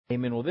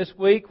Amen. Well, this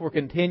week we're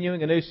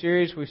continuing a new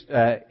series we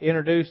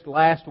introduced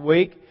last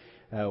week.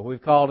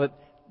 We've called it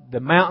the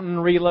Mountain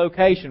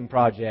Relocation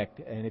Project.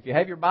 And if you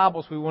have your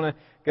Bibles, we want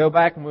to go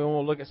back and we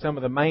want to look at some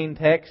of the main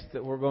texts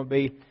that we're going to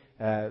be,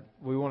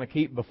 we want to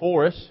keep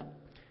before us.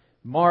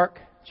 Mark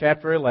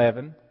chapter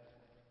 11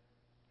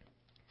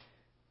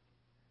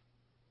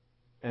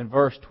 and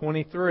verse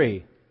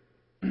 23.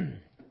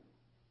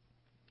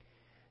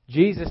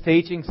 Jesus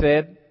teaching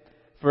said,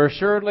 "For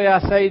assuredly I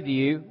say to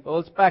you," well,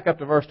 let's back up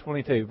to verse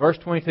 22. Verse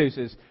 22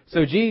 says,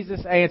 "So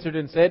Jesus answered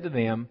and said to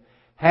them,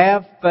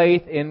 have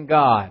faith in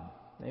God."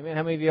 Amen.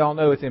 How many of you all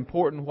know it's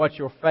important what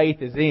your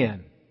faith is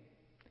in?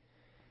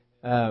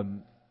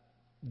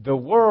 The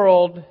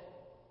world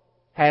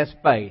has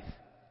faith.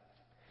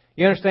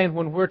 You understand,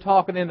 when we're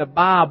talking in the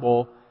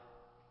Bible,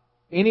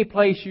 any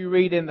place you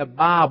read in the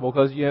Bible,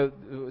 because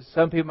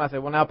some people might say,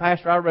 "Well, now,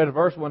 Pastor, I read a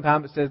verse one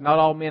time that says not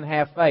all men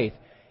have faith."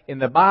 In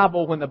the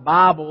Bible, when the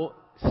Bible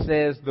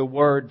says the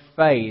word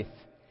faith,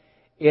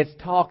 it's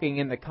talking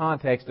in the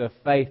context of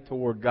faith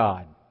toward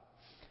God.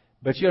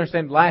 But you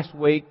understand, last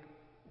week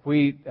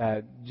we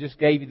just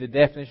gave you the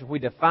definition. We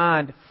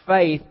defined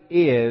faith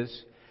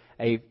is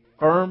a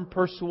firm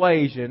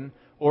persuasion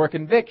or a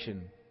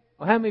conviction.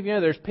 Well, how many of you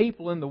know there's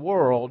people in the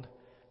world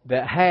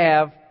that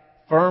have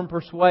firm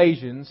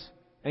persuasions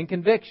and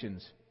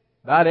convictions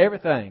about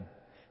everything?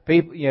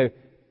 People,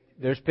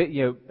 there's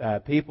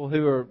people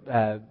who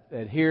are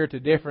adhere to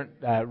different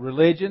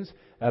religions.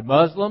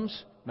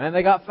 Muslims, man,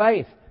 they got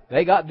faith.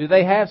 Do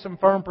they have some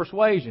firm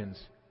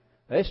persuasions?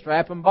 They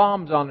strapping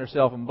bombs on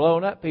themselves and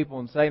blowing up people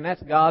and saying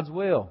that's God's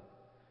will.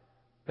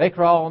 They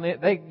crawl on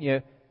it.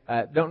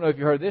 Don't know if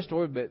you heard this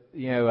story, but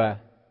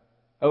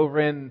over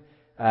in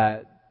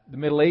the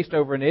Middle East,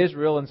 over in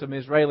Israel, and some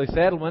Israeli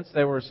settlements,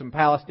 there were some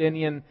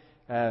Palestinian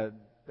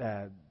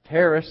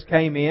terrorists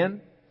came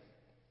in.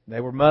 They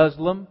were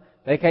Muslim.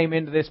 They came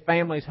into this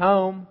family's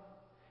home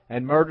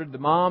and murdered the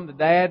mom, the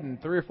dad,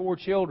 and 3 or 4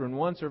 children.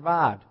 One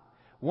survived.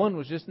 One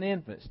was just an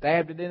infant,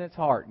 stabbed it in its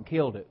heart and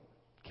killed it.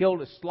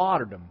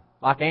 Slaughtered them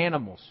like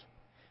animals.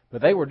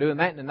 But they were doing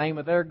that in the name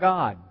of their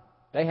God.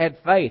 They had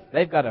faith.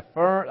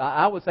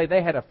 I would say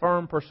they had a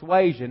firm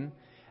persuasion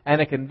and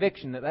a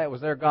conviction that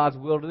was their God's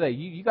will to do.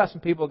 You got some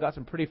people who got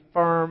some pretty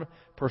firm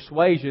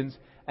persuasions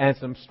and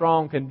some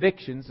strong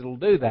convictions that'll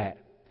do that.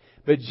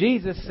 But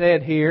Jesus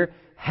said here,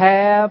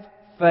 have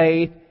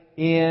faith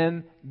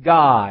in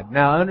God.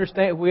 Now,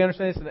 we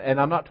understand this, and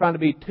I'm not trying to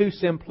be too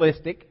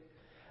simplistic,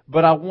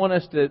 but I want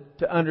us to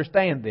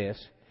understand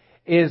this,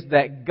 is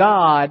that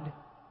God,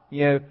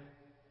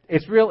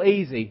 it's real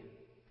easy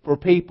for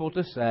people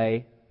to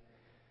say,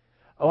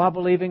 "Oh, I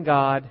believe in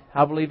God.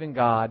 I believe in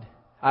God."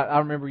 I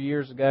remember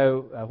years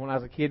ago when I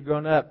was a kid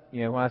growing up,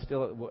 when I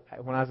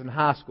was in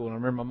high school, and I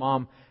remember my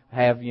mom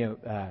have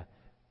Oprah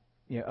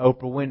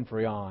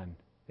Winfrey on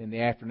in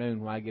the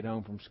afternoon when I get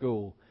home from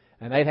school.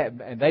 And they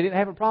didn't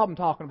have a problem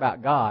talking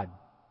about God.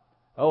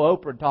 Oh,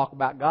 Oprah would talk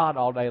about God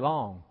all day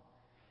long.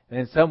 And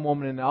then some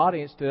woman in the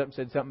audience stood up and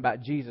said something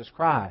about Jesus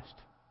Christ.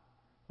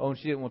 Oh, and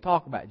she didn't want to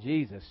talk about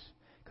Jesus.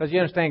 Because you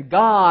understand,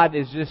 God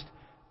is just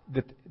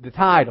the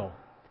title.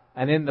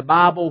 And in the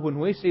Bible, when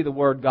we see the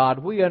word God,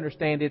 we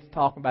understand it's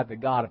talking about the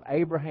God of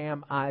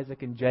Abraham,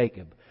 Isaac, and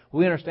Jacob.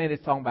 We understand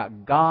it's talking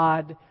about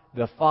God,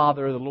 the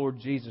Father of the Lord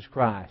Jesus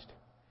Christ.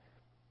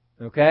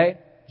 Okay?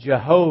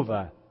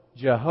 Jehovah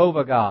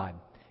God.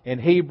 In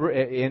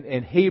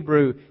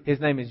Hebrew, His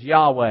name is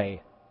Yahweh.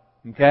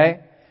 Okay?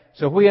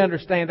 So we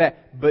understand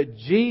that. But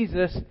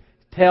Jesus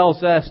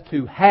tells us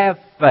to have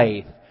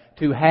faith,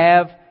 to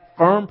have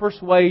firm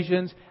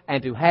persuasions,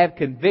 and to have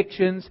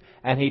convictions.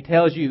 And He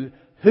tells you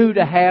who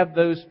to have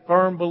those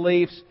firm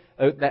beliefs,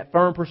 that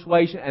firm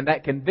persuasion, and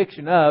that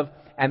conviction of.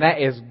 And that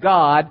is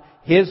God,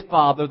 His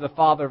Father, the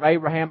Father of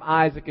Abraham,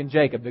 Isaac, and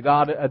Jacob, the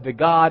God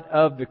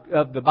of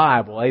the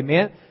Bible.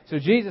 Amen? So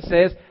Jesus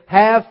says,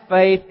 have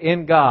faith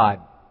in God.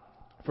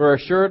 "For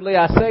assuredly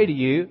I say to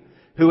you,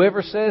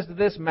 whoever says to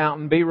this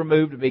mountain, be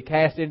removed and be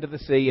cast into the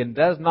sea, and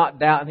does not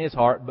doubt in his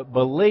heart, but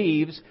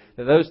believes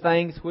that those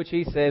things which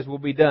he says will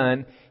be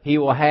done, he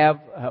will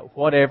have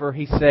whatever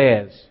he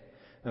says."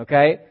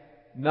 Okay?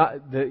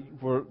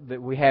 That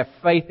we have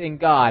faith in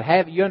God.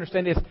 You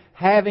understand this?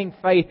 Having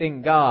faith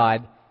in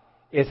God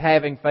is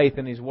having faith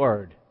in His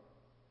Word.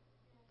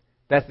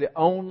 That's the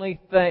only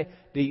thing.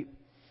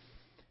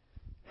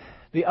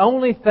 The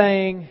only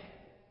thing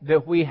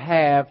that we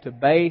have to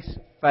base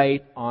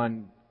faith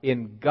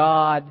in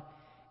God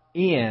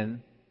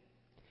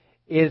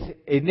is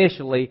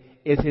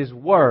His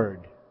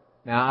Word.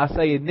 Now, I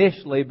say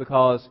initially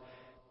because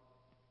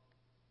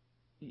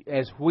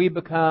as we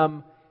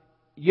become,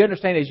 you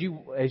understand, as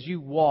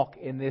you walk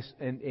in this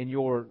in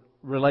your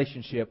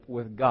relationship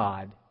with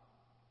God,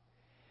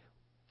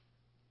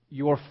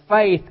 your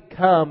faith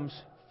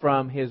comes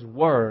from His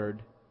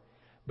Word,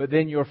 but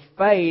then your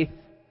faith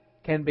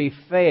can be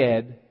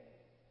fed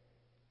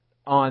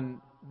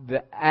on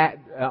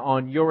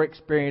your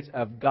experience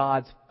of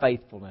God's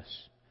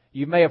faithfulness.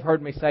 You may have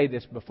heard me say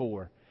this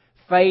before.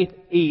 Faith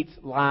eats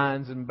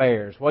lions and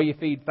bears. What do you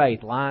feed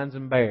faith? Lions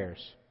and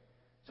bears.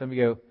 Some of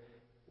you go,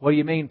 What do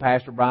you mean,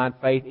 Pastor Brian?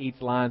 Faith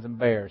eats lions and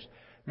bears.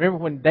 Remember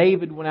when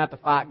David went out to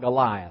fight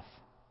Goliath?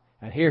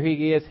 And here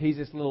he is. He's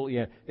this little,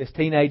 this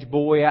teenage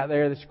boy out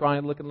there, this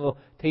scrawny-looking little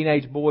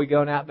teenage boy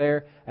going out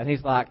there. And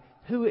he's like,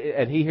 who?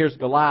 And he hears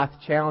Goliath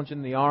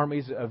challenging the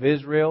armies of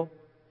Israel.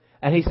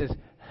 And he says,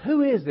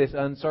 who is this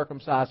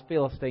uncircumcised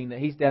Philistine that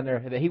he's down there,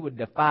 that he would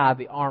defy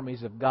the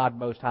armies of God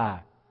Most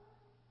High?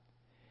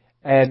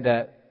 And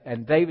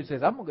David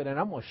says, I'm going to go down and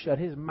I'm going to shut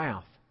his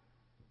mouth.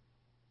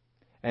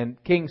 And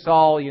King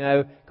Saul,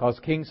 because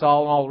King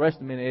Saul and all the rest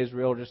of the men of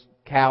Israel just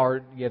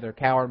cowered. They're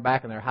cowering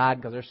back and they're hiding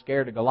because they're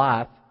scared of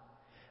Goliath.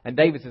 And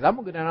David says, I'm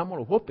going to go down and I'm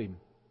going to whoop him.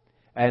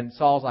 And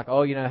Saul's like,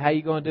 how you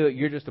going to do it?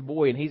 You're just a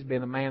boy. And he's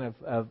been a man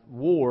of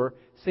war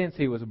since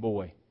he was a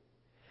boy.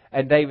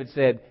 And David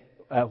said,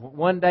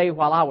 one day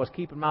while I was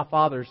keeping my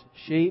father's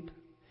sheep,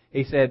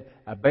 he said,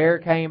 a bear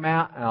came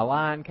out and a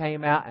lion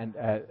came out and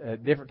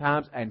at different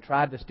times and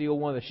tried to steal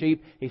one of the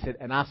sheep. He said,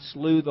 and I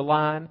slew the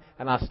lion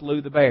and I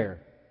slew the bear.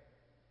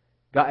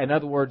 God, in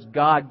other words,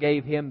 God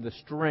gave him the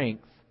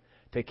strength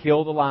to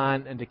kill the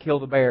lion and to kill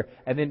the bear.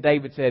 And then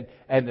David said,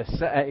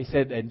 he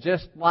said, and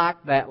just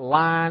like that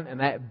lion and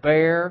that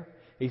bear,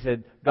 he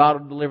said, God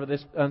will deliver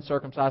this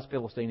uncircumcised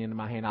Philistine into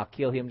my hand. I'll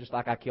kill him just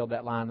like I killed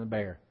that lion and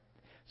bear.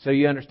 So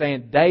you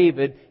understand,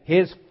 David,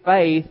 his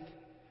faith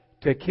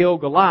to kill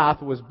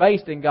Goliath was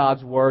based in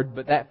God's Word,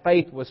 but that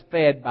faith was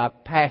fed by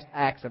past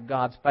acts of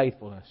God's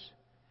faithfulness.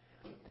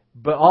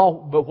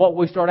 But what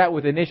we start out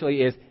with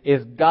initially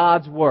is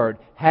God's Word.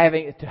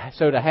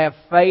 So to have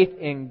faith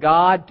in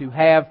God, to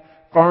have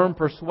firm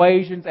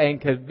persuasions and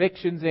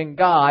convictions in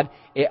God,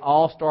 it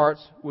all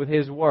starts with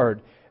His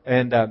Word.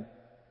 And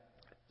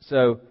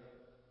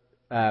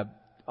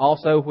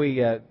also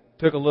we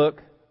took a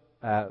look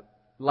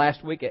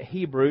last week at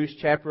Hebrews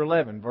chapter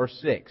 11, verse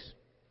 6.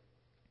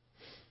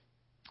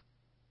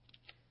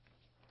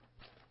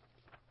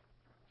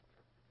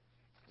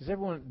 Does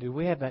everyone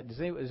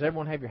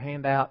have your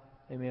handout?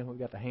 Amen. We've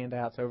got the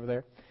handouts over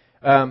there.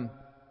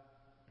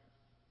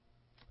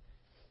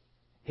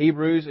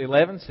 Hebrews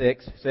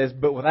 11:6 says,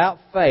 "But without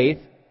faith,"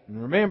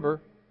 and remember,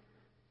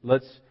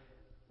 let's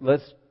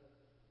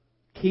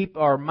keep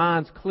our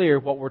minds clear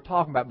of what we're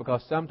talking about,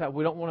 because sometimes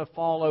we don't want to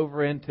fall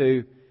over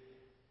into,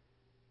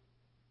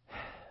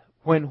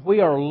 when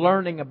we are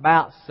learning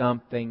about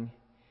something,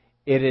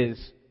 it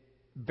is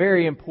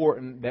very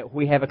important that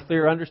we have a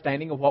clear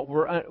understanding of what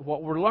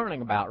we're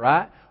learning about,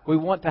 right? We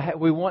want to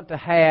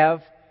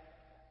have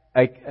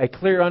a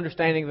clear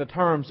understanding of the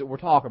terms that we're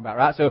talking about,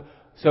 right?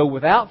 So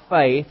without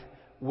faith,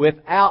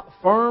 without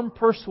firm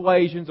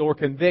persuasions or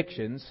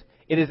convictions,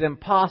 it is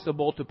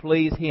impossible to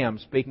please Him,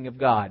 speaking of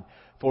God.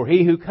 For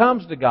he who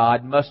comes to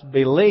God must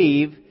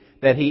believe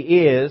that He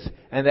is,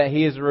 and that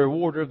He is a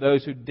rewarder of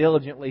those who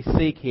diligently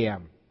seek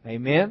Him.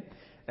 Amen?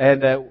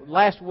 And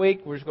last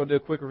week, we're just going to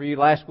do a quick review.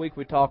 Last week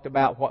we talked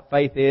about what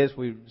faith is.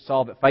 We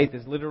saw that faith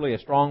is literally a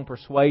strong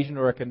persuasion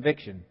or a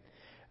conviction.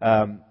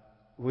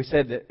 We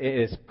said that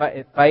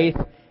faith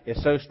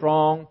is so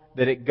strong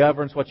that it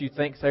governs what you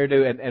think they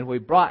do. And we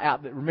brought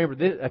out that, remember,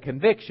 a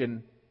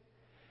conviction.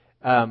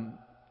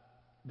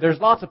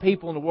 There's lots of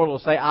people in the world who will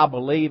say, I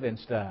believe in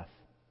stuff.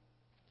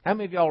 How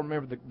many of y'all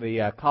remember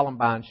the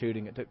Columbine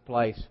shooting that took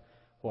place,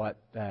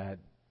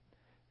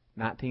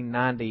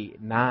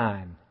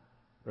 1999?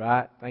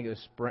 Right? I think it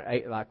was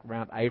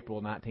around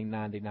April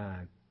 1999.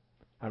 I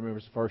remember it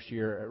was the first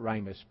year at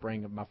Rhema,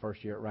 spring of my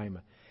first year at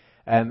Rhema.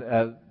 And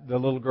the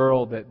little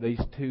girl that these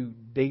two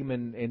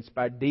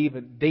demon-inspired,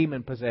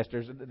 demon-possessed,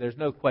 there's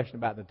no question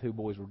about the two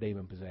boys were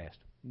demon-possessed.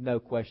 No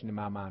question in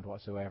my mind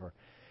whatsoever.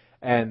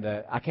 And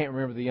I can't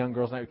remember the young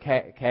girl's name,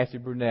 Cassie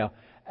Brunel.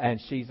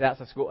 And she's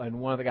outside school, and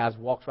one of the guys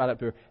walks right up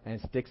to her and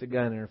sticks a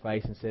gun in her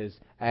face and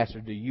asks her,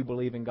 do you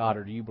believe in God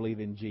or do you believe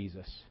in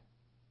Jesus?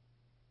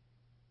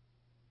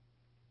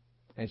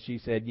 And she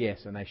said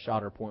yes, and they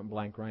shot her point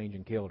blank range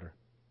and killed her.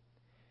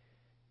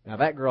 Now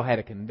that girl had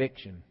a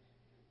conviction.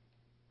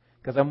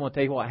 Because I'm going to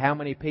tell you what, how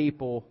many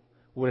people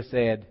would have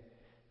said,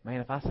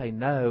 man, if I say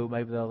no,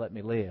 maybe they'll let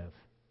me live.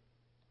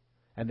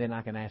 And then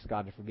I can ask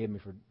God to forgive me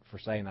for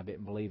saying I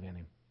didn't believe in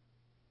Him.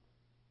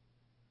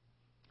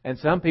 And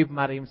some people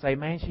might even say,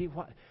 man,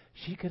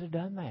 she could have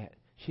done that.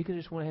 She could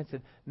have just went ahead and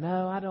said,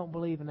 no, I don't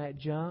believe in that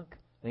junk.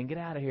 Then get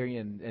out of here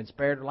and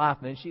spared her life.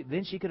 And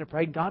then she could have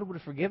prayed. God would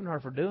have forgiven her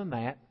for doing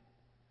that.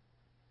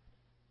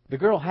 The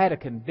girl had a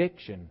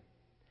conviction.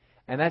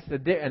 And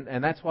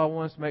that's why I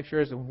want us to make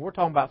sure is that when we're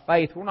talking about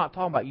faith, we're not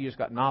talking about you just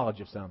got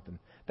knowledge of something.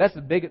 That's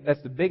the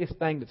biggest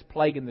thing that's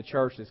plaguing the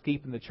church, that's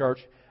keeping the church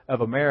of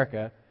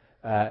America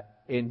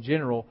in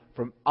general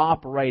from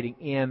operating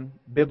in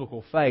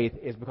biblical faith,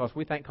 is because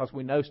we think because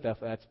we know stuff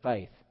that's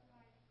faith.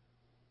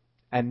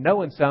 And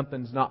knowing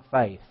something's not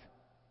faith.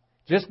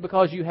 Just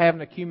because you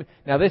haven't accumulated.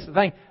 Now this is the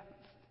thing.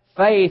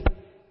 Faith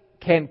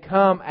can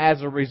come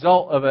as a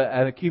result of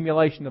an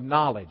accumulation of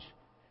knowledge.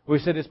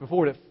 We've said this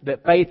before,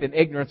 that faith and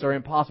ignorance are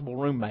impossible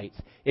roommates.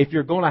 If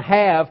you're going to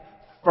have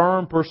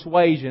firm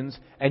persuasions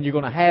and you're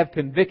going to have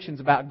convictions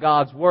about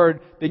God's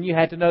Word, then you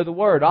have to know the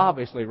Word,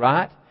 obviously,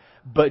 right?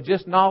 But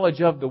just knowledge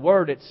of the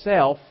Word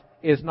itself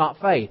is not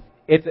faith.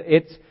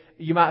 It's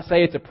you might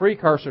say it's a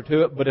precursor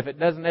to it, but if it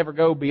doesn't ever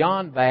go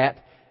beyond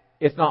that,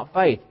 it's not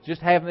faith.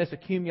 Just having this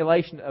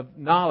accumulation of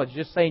knowledge,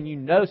 just saying you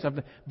know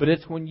something, but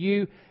it's when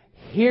you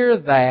hear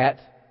that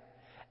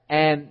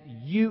and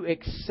you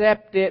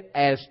accept it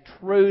as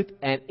truth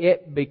and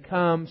it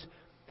becomes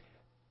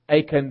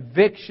a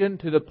conviction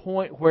to the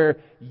point where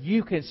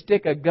you can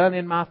stick a gun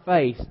in my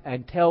face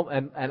and tell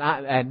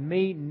and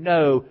me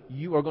know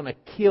you are going to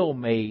kill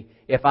me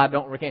if I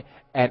don't recant,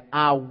 and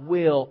I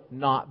will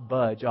not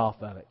budge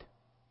off of it.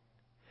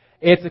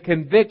 It's a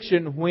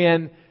conviction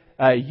when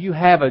you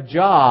have a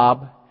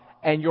job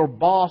and your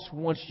boss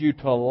wants you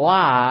to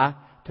lie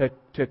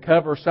to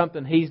cover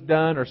something he's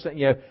done, or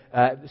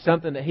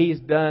something that he's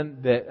done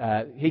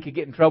that he could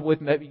get in trouble with,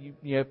 maybe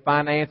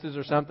finances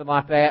or something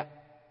like that.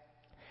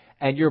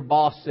 And your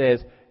boss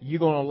says, you're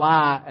going to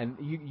lie, and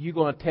you're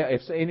going to tell,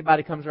 if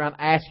anybody comes around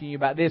asking you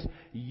about this,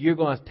 you're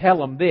going to tell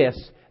them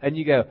this. And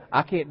you go,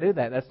 I can't do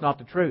that. That's not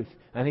the truth.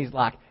 And he's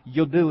like,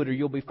 you'll do it or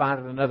you'll be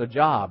finding another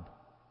job.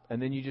 And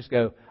then you just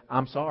go,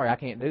 I'm sorry, I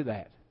can't do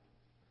that.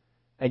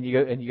 And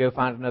you go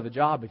find another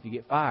job if you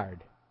get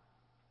fired.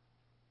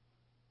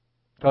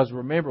 Because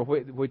remember,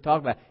 we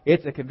talked about,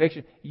 it's a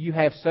conviction. You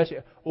have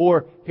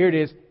or here it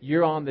is,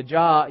 you're on the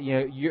job,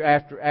 you're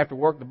after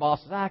work, the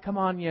boss says, come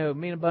on, me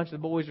and a bunch of the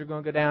boys are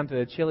going to go down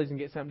to Chili's and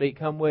get something to eat,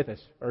 come with us.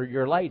 Or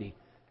your lady,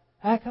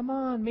 come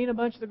on, me and a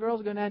bunch of the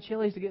girls are going down to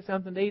Chili's to get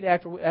something to eat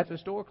after the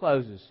store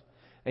closes.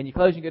 And you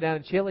close and you go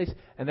down to Chili's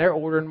and they're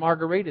ordering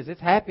margaritas.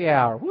 It's happy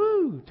hour.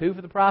 Woo! 2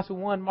 for the price of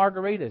 1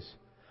 margaritas.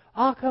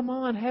 Oh, come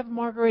on, have a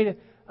margarita.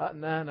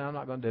 No, I'm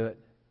not going to do it.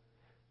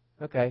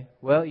 Okay,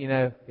 well,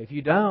 if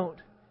you don't,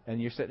 and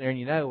you're sitting there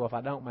and well, if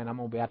I don't, man, I'm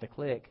going to be out to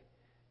click.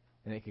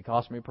 And it could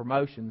cost me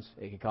promotions.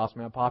 It could cost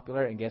me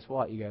popularity. And guess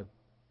what? You go,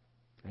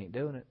 I ain't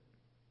doing it.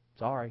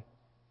 Sorry.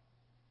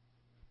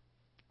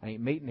 I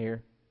ain't meeting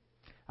here.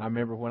 I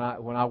remember when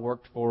I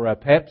worked for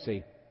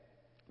Pepsi,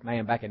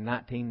 man, back in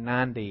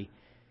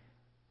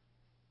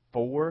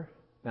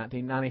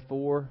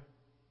 1994,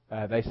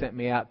 they sent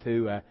me out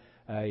to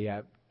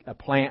a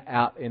plant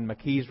out in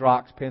McKees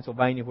Rocks,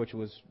 Pennsylvania, which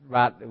was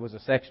it was a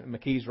section.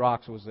 McKees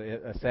Rocks was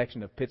a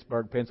section of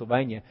Pittsburgh,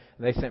 Pennsylvania.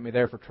 And they sent me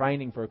there for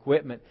training for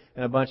equipment,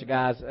 and a bunch of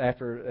guys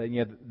after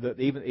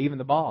even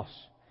the boss,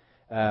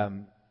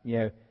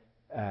 the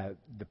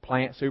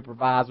plant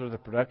supervisor, the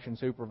production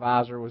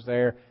supervisor was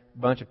there. A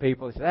bunch of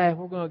people. They said, "Hey,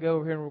 we're going to go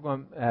over here and we're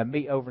going to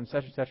meet over in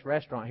such and such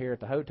restaurant here at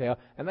the hotel."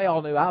 And they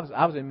all knew I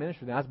was in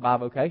ministry then. I was a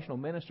bivocational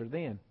minister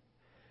then,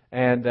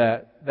 and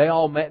they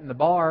all met in the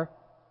bar.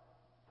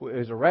 It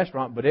was a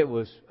restaurant, but it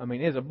was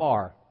a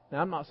bar.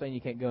 Now, I'm not saying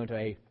you can't go into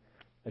a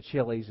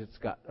Chili's that's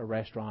got a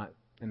restaurant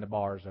and the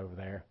bars over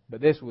there,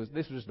 but this was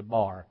just a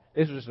bar.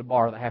 This was just a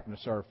bar that happened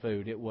to serve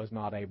food. It was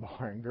not a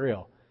bar and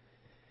grill.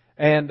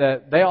 And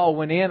they all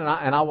went in,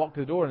 and I walked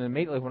through the door, and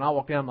immediately when I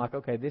walked in, I'm like,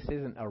 okay, this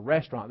isn't a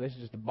restaurant. This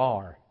is just a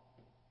bar.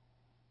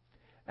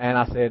 And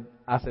I said,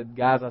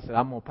 guys,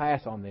 I'm going to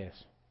pass on this.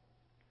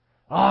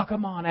 Oh,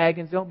 come on,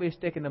 Aggins, don't be a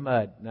stick in the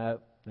mud. No,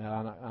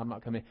 I'm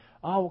not coming.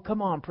 Oh, well,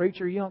 come on,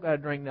 preacher, you don't got to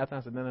drink nothing.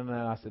 I said, no.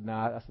 I said, no.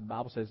 I said, the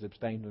Bible says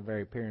abstain from the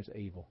very appearance of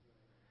evil.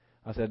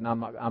 I said, no, I'm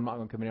not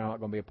going to come in here. I'm not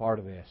going to be a part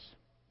of this.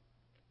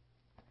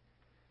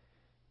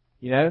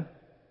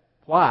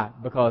 Why?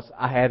 Because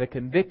I had a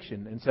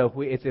conviction, and so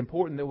it's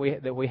important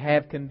that we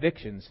have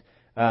convictions.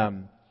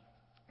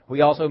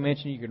 We also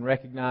mentioned you can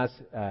recognize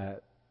to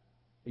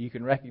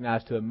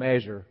a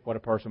measure what a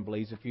person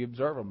believes if you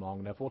observe them long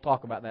enough. We'll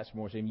talk about that some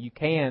more. So you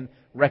can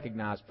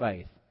recognize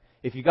faith.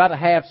 If you got to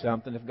have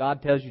something, if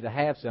God tells you to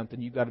have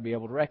something, you've got to be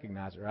able to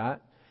recognize it, right?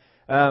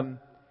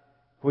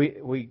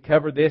 We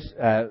covered this.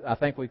 I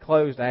think we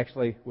closed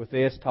actually with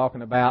this,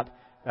 talking about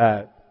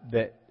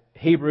that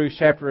Hebrews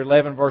chapter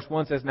 11 verse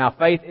 1 says, "Now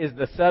faith is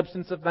the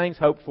substance of things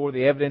hoped for,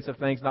 the evidence of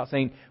things not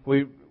seen."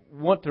 We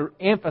want to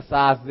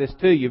emphasize this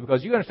to you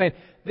because you understand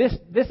this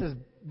is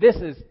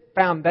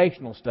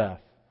foundational stuff.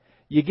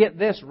 You get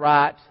this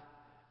right,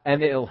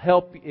 and it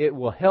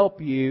will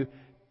help you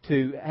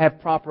to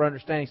have proper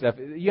understanding stuff.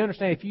 You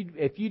understand,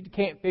 if you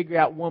can't figure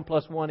out 1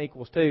 + 1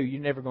 = 2,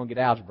 you're never going to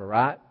get algebra,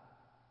 right?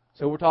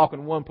 So we're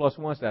talking 1 +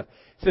 1 stuff.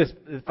 It says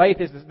faith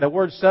is the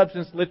word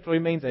substance literally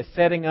means a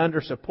setting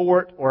under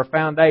support or a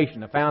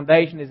foundation. A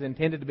foundation is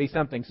intended to be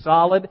something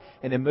solid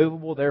and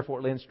immovable, therefore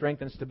it lends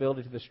strength and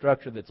stability to the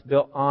structure that's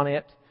built on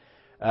it.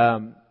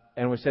 And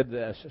we said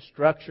the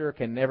structure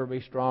can never be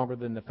stronger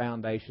than the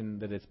foundation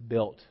that it's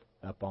built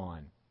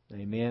upon.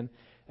 Amen.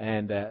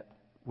 And I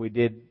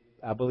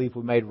believe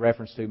we made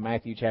reference to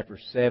Matthew chapter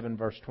 7,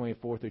 verse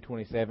 24 through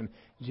 27.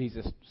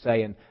 Jesus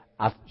saying,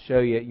 I show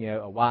you,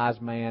 a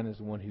wise man is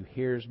the one who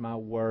hears my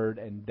word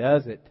and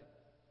does it.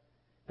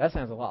 That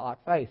sounds a lot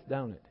like faith,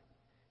 don't it?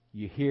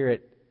 You hear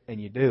it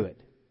and you do it.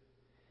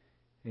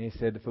 And he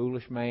said, the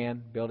foolish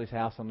man built his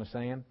house on the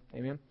sand.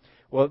 Amen.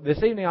 Well,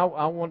 this evening I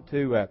want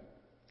to,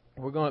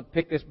 we're going to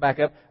pick this back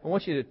up. I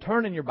want you to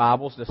turn in your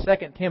Bibles to 2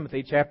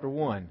 Timothy chapter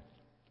 1.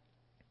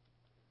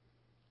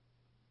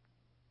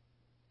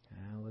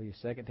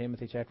 2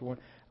 Timothy chapter 1.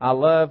 I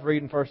love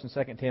reading 1 and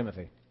 2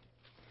 Timothy.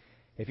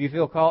 If you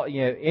feel called,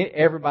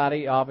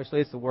 everybody,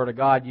 obviously, it's the Word of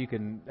God. You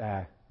can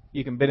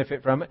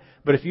benefit from it.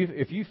 But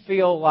if you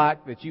feel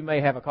like that you may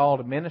have a call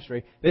to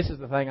ministry, this is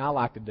the thing I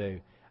like to do.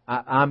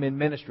 I'm in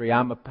ministry.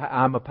 I'm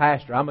a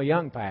pastor. I'm a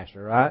young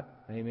pastor, right?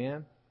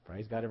 Amen.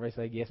 Praise God. Everybody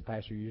say, yes,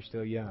 Pastor, you're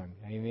still young.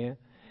 Amen.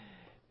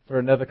 For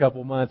another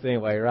couple months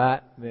anyway,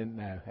 right? Then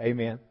no.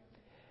 Amen.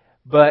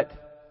 But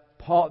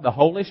the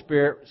Holy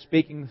Spirit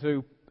speaking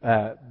through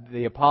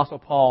the Apostle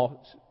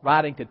Paul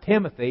writing to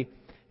Timothy,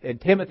 and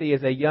Timothy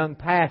is a young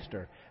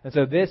pastor. And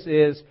so this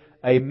is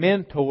a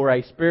mentor,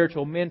 a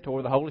spiritual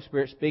mentor, the Holy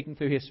Spirit speaking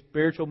through His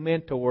spiritual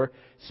mentor,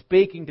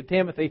 speaking to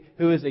Timothy,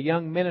 who is a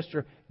young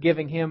minister,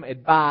 giving him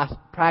advice,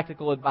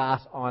 practical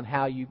advice on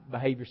how you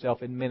behave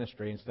yourself in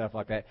ministry and stuff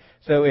like that.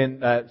 So in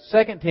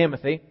 2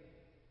 Timothy,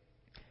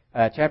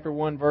 chapter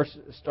 1,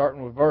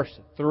 starting with verse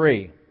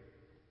 3, it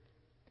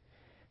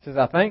says,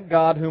 I thank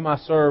God whom I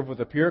serve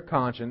with a pure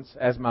conscience,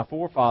 as my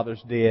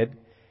forefathers did,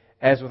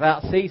 as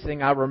without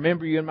ceasing I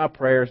remember you in my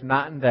prayers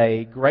night and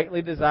day,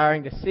 greatly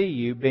desiring to see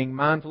you, being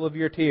mindful of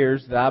your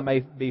tears, that I may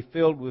be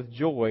filled with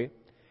joy,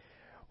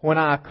 when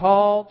I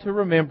call to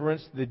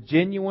remembrance the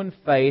genuine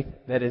faith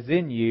that is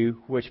in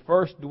you, which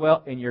first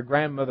dwelt in your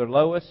grandmother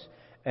Lois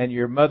and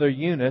your mother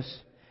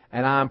Eunice,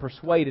 and I am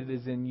persuaded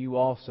is in you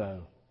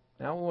also.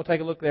 Now we'll take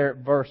a look there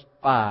at verse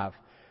 5.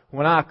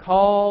 When I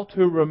call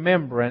to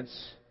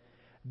remembrance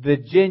the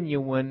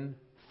genuine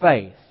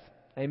faith.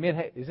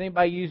 Amen. Is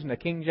anybody using the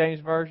King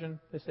James Version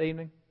this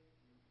evening?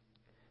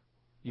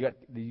 You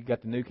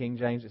got the New King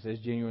James that says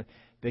genuine.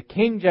 The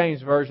King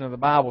James Version of the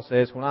Bible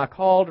says, when I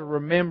call to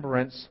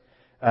remembrance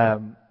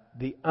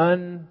the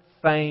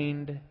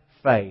unfeigned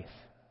faith.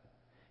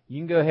 You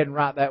can go ahead and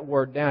write that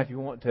word down if you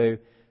want to.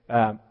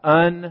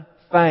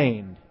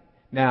 Unfeigned.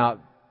 Now,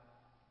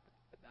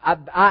 I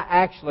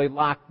actually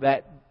like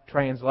that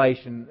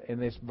translation in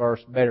this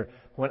verse better.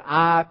 When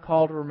I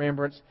call to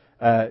remembrance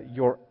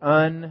your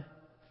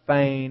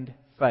unfeigned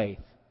faith.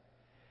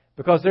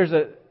 Because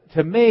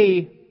to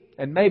me,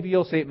 and maybe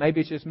you'll see it,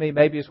 maybe it's just me,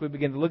 maybe as we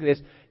begin to look at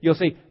this, you'll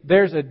see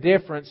there's a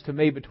difference to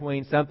me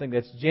between something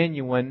that's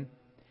genuine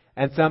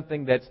and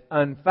something that's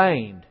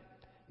unfeigned.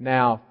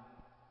 Now,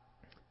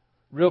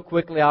 real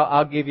quickly,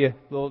 I'll give you a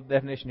little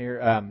definition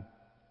here.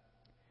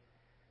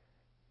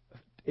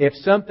 If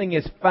something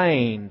is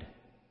feigned,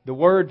 the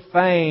word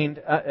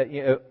feigned,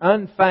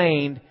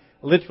 unfeigned,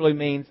 literally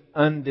means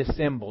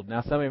undissembled.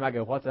 Now, some of you might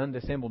go, what's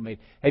undissembled mean?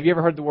 Have you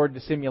ever heard the word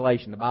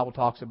dissimulation? The Bible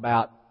talks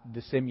about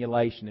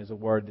dissimulation is a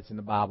word that's in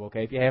the Bible.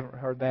 Okay, if you haven't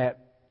heard that,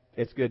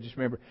 it's good. Just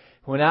remember,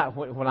 when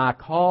I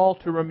call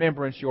to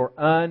remembrance your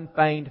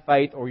unfeigned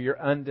faith or your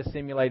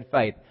undissimulated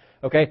faith.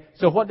 Okay,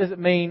 so what does it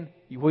mean?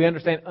 We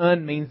understand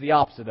un means the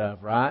opposite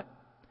of, right?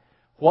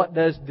 What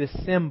does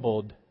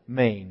dissembled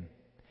mean?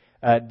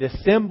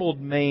 Dissembled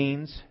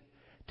means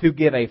to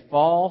give a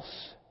false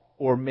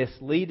or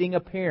misleading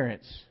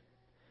appearance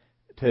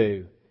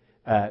to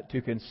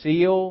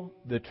conceal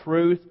the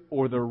truth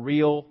or the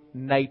real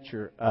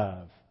nature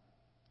of.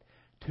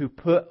 To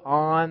put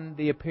on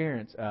the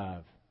appearance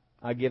of.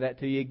 I'll give that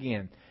to you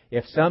again.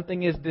 If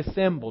something is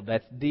dissembled,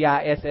 that's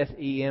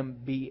dissembled.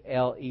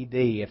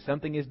 If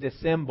something is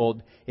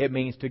dissembled, it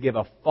means to give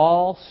a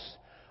false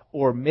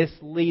or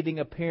misleading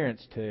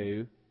appearance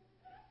to,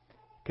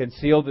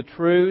 conceal the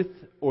truth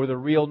or the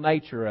real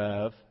nature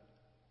of,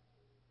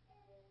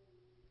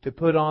 to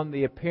put on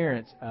the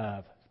appearance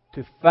of,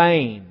 to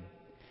feign.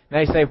 Now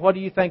you say, what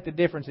do you think the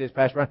difference is,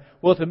 Pastor Brian?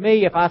 Well, to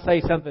me, if I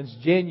say something's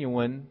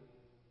genuine,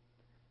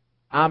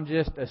 I'm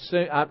just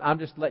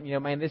letting you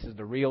know, man, this is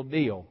the real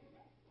deal.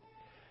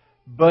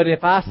 But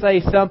if I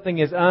say something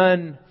is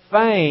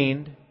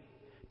unfeigned,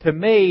 to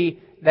me,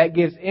 that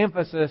gives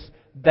emphasis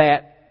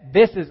that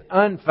this is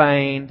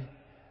unfeigned,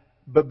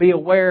 but be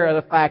aware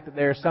of the fact that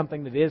there's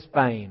something that is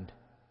feigned.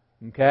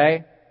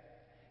 Okay?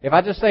 If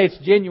I just say it's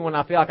genuine,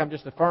 I feel like I'm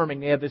just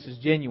affirming, yeah, this is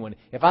genuine.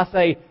 If I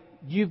say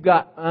you've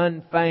got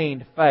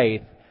unfeigned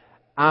faith,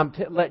 I'm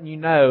letting you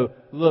know,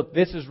 look,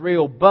 this is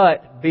real,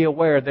 but be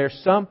aware there's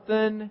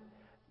something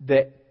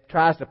that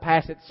tries to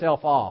pass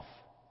itself off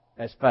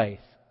as faith.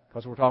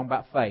 Because we're talking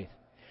about faith.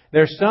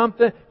 There's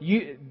something,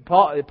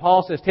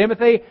 Paul says,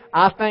 Timothy,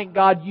 I thank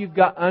God you've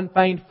got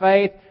unfeigned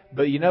faith,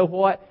 but you know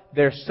what?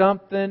 There's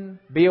something,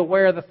 be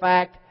aware of the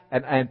fact,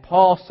 and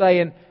Paul's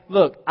saying,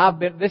 look,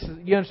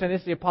 you understand,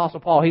 this is the Apostle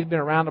Paul. He's been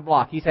around the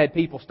block. He's had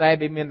people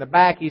stab him in the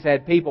back. He's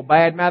had people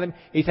badmouth him.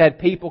 He's had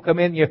people come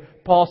in.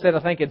 Paul said, I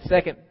think in 2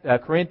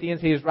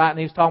 Corinthians, he was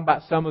talking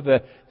about some of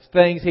the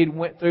things he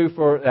went through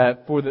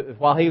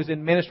while he was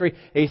in ministry.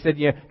 He said,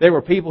 there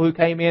were people who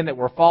came in that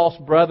were false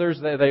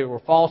brothers. They were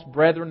false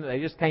brethren.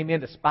 They just came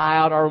in to spy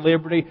out our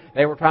liberty.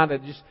 They were trying to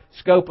just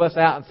scope us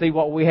out and see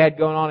what we had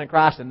going on in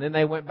Christ. And then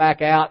they went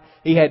back out.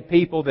 He had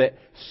people that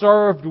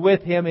served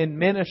with him in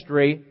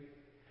ministry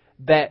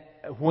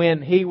that when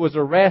he was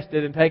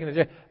arrested and taken to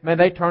jail, man,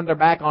 they turned their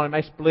back on him.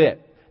 They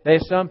split.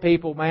 There's some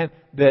people, man,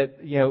 that,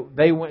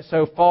 they went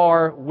so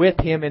far with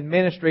him in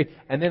ministry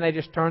and then they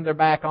just turned their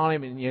back on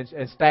him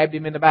and stabbed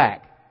him in the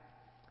back.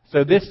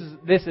 So this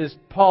is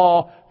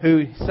Paul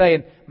who's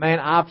saying, man,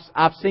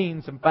 I've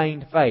seen some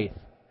feigned faith.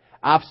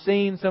 I've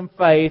seen some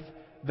faith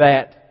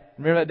that,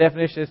 remember that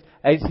definition?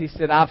 He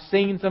said, I've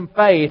seen some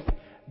faith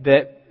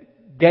that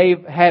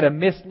had a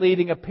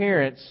misleading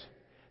appearance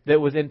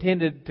that was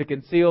intended to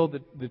conceal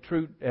the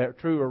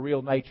true or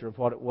real nature of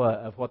what it was,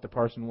 of what the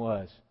person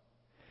was.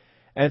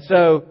 And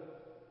so,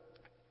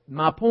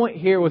 my point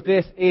here with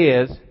this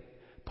is,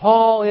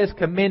 Paul is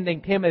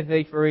commending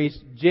Timothy for his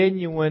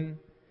genuine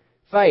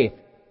faith.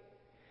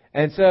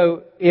 And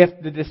so,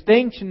 if the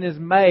distinction is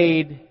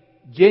made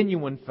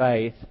genuine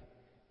faith,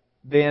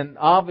 then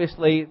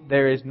obviously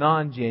there is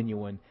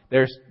non-genuine.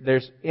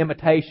 There's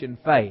imitation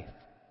faith.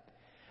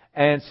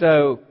 And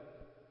so,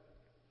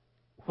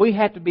 we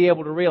have to be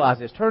able to realize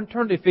this. Turn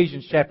to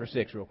Ephesians chapter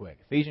 6 real quick.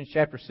 Ephesians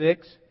chapter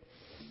 6,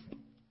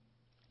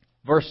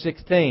 verse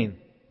 16.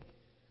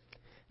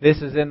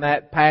 This is in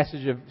that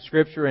passage of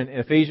Scripture in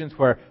Ephesians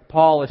where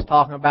Paul is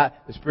talking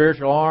about the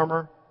spiritual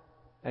armor.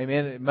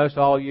 Amen. Most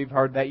all of you have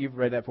heard that. You've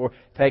read that before.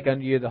 Take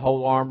unto you the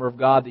whole armor of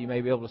God that you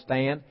may be able to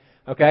stand.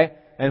 Okay?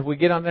 And if we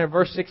get on there,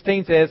 verse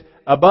 16 says,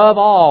 above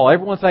all.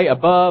 Everyone say,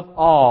 above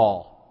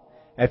all.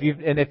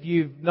 If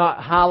you've not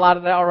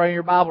highlighted that already in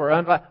your Bible or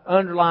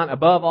underline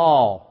above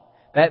all,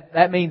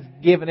 that means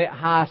giving it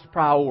highest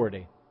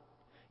priority.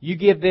 You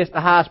give this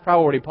the highest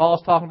priority.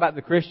 Paul's talking about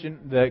the Christian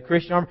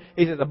armor.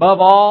 He says, above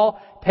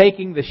all,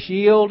 taking the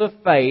shield of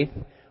faith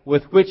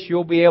with which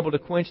you'll be able to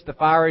quench the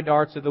fiery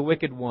darts of the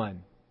wicked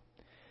one.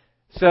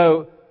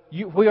 So,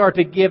 we are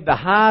to give the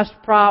highest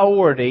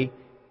priority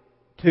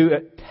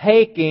to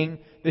taking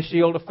the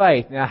shield of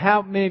faith. Now,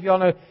 how many of y'all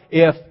know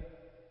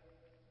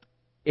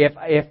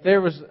if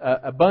there was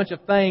a bunch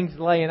of things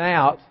laying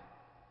out,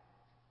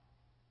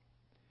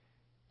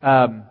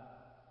 how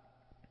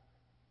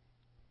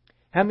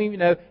many of you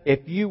know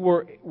if you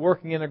were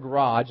working in a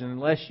garage and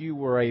unless you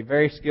were a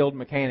very skilled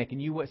mechanic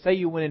and you went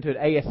into an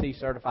ASE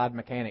certified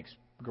mechanic's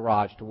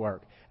garage to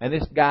work and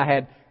this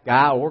guy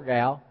or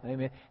gal,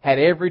 amen, had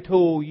every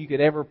tool you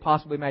could ever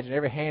possibly imagine,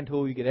 every hand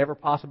tool you could ever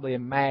possibly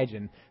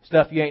imagine,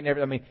 stuff you ain't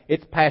never,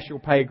 it's past your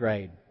pay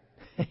grade.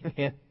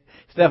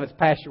 Stuff that's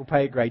past your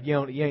pay grade. You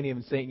ain't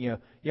even seen, you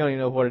don't even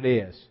know what it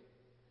is.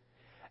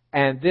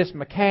 And this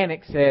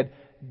mechanic said,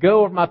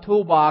 go over my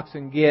toolbox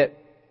and get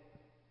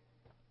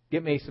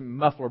me some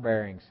muffler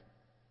bearings.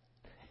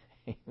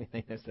 We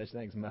think there's such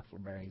things as muffler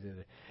bearings, is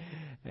it?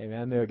 Hey,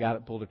 I knew a guy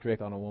that pulled a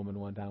trick on a woman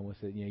one time and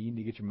said, you need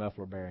to get your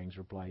muffler bearings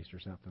replaced or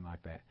something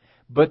like that.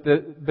 But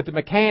the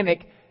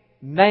mechanic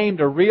named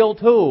a real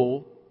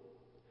tool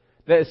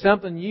that is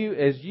something you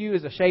as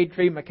a shade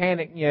tree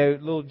mechanic,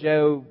 little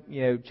Joe,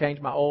 change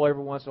my oil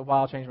every once in a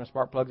while, change my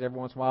spark plugs every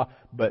once in a while.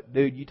 But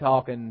dude, you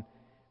talking,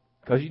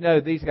 because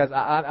these guys,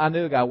 I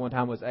knew a guy one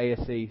time was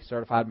ASC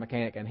certified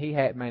mechanic, and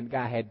the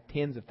guy had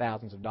tens of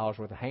thousands of dollars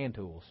worth of hand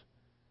tools.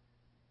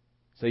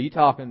 So you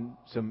talking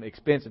some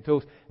expensive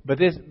tools, but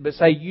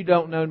say you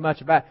don't know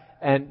much about,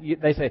 and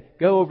they say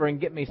go over and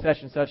get me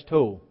such and such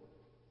tool.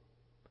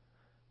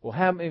 Well,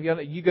 how many of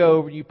you go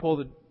over, you pull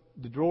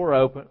the drawer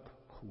open?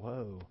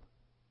 Whoa!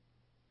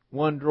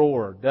 One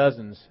drawer,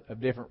 dozens of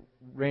different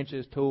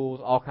wrenches, tools,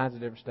 all kinds of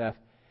different stuff,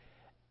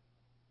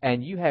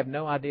 and you have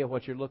no idea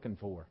what you're looking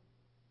for.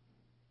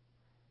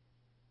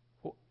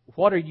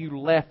 What are you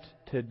left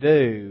to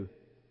do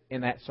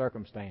in that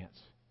circumstance?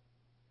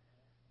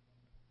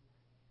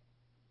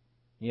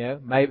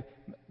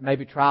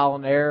 Maybe trial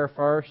and error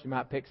first. You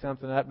might pick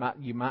something up.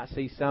 You might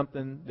see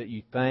something that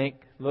you think,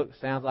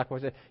 sounds like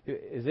what's it?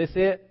 Is this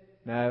it?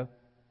 No.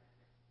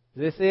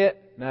 Is this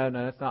it? No,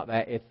 it's not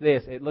that. It's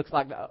this. It looks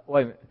like that.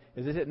 Wait a minute.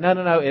 Is this it?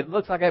 No. It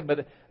looks like that,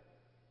 but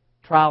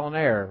trial and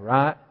error,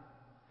 right?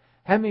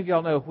 How many of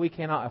y'all know we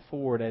cannot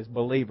afford as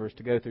believers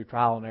to go through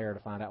trial and error to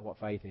find out what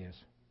faith is?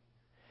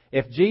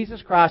 If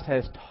Jesus Christ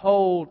has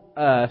told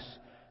us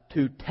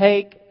to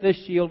take the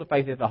shield of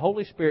faith, if the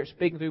Holy Spirit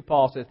speaking through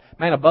Paul says,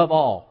 man, above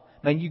all,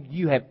 man,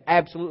 you have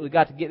absolutely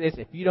got to get this.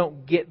 If you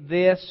don't get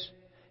this,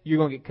 you're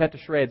going to get cut to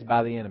shreds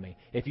by the enemy.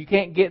 If you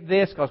can't get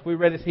this, because we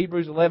read this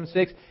Hebrews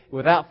 11:6,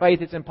 without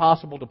faith it's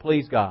impossible to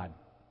please God.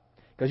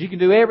 Because you can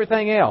do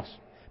everything else.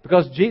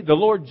 Because the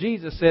Lord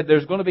Jesus said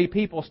there's going to be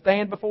people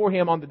stand before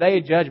Him on the day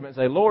of judgment and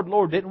say, Lord,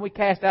 Lord, didn't we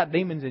cast out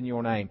demons in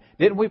Your name?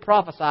 Didn't we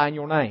prophesy in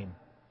Your name?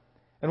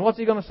 And what's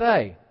He going to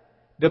say?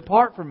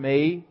 Depart from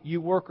me, you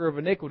worker of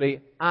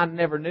iniquity, I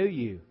never knew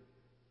you.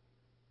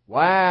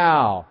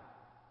 Wow.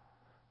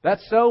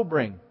 That's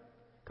sobering.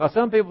 Because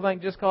some people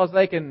think just because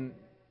they can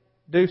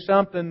do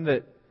something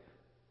that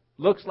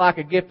looks like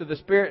a gift of the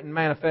Spirit in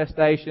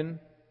manifestation,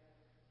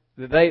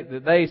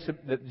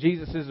 that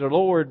Jesus is their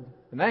Lord,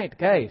 and that ain't the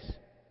case.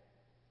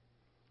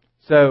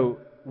 So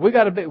we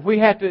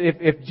have to,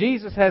 if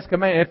Jesus has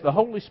commanded, if the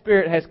Holy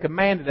Spirit has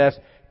commanded us,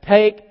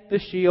 take the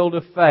shield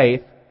of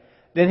faith,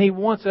 then He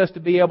wants us to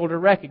be able to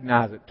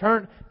recognize it.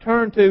 Turn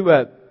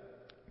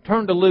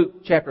to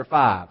Luke chapter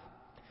 5.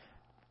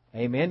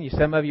 Amen.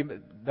 Some of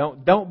you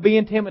don't be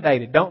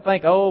intimidated. Don't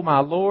think, oh my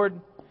Lord,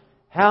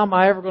 how am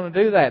I ever going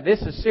to do that?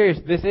 This is serious.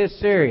 This is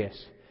serious.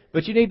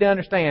 But you need to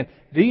understand,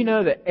 do you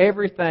know that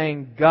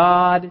everything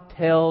God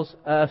tells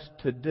us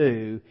to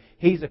do,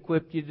 He's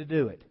equipped you to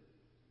do it?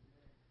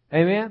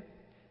 Amen?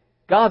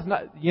 God's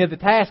not,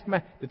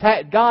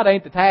 God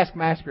ain't the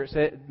taskmaster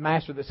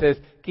that says,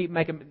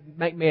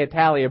 make me a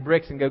tally of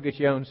bricks and go get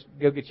your own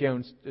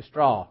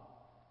straw.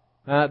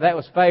 That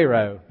was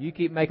Pharaoh. You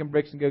keep making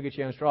bricks and go get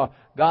your own straw.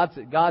 God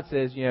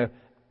says,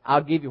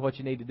 I'll give you what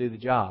you need to do the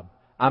job.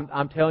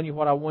 I'm telling you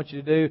what I want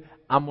you to do.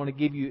 I'm going to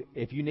give you,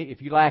 if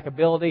you lack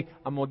ability,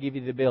 I'm going to give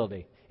you the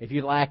ability. If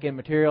you lack in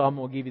material, I'm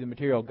going to give you the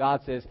material.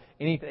 God says,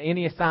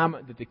 any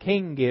assignment that the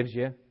king gives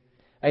you,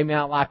 amen,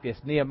 I like this.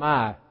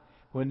 Nehemiah,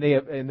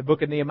 in the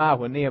book of Nehemiah,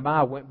 when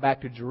Nehemiah went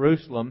back to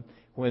Jerusalem,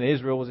 when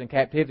Israel was in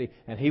captivity,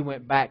 and he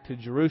went back to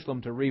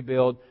Jerusalem to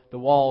rebuild the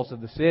walls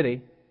of the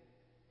city,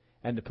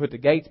 and to put the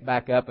gates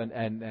back up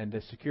and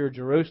to secure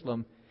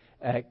Jerusalem,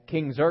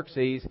 King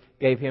Xerxes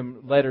gave him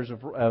letters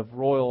of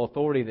royal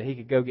authority that he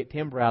could go get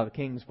timber out of the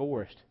king's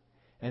forest.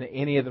 And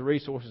any of the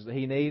resources that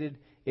he needed,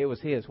 it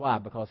was his. Why?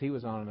 Because he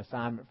was on an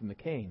assignment from the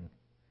king.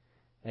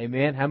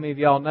 Amen? How many of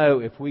y'all know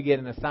if we get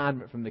an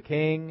assignment from the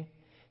king,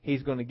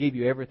 He's going to give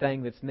you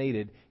everything that's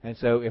needed. And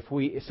so if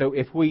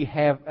we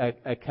have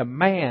a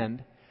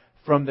command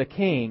from the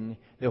king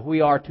that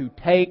we are to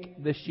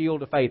take the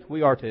shield of faith,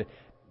 we are to,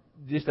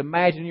 just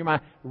imagine in your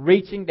mind,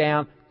 reaching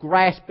down,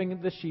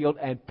 grasping the shield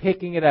and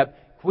picking it up.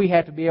 We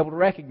have to be able to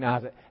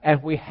recognize it.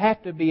 And we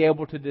have to be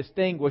able to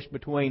distinguish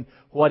between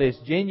what is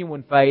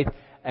genuine faith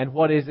and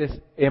what is this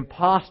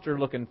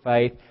imposter-looking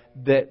faith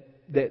that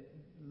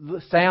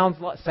sounds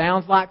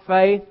like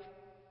faith.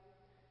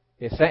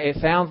 It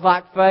sounds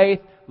like faith,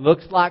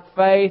 looks like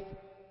faith,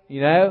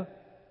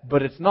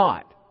 but it's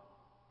not.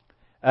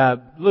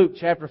 Luke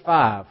chapter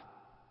 5,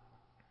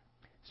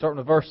 starting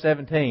with verse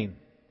 17.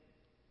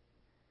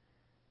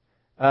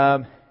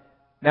 Now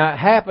it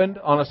happened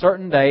on a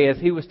certain day as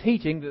He was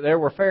teaching that there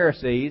were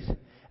Pharisees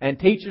and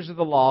teachers of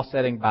the law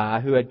sitting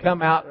by who had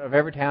come out of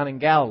every town in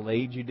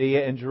Galilee,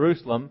 Judea, and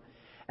Jerusalem,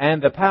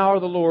 and the power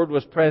of the Lord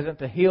was present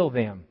to heal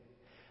them.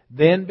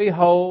 Then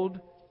behold,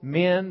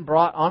 men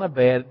brought on a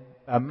bed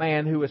a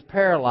man who was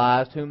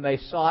paralyzed, whom they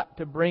sought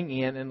to bring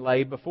in and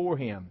lay before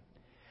Him.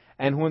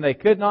 And when they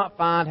could not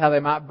find how they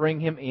might bring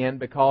Him in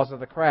because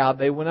of the crowd,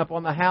 they went up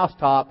on the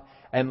housetop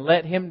and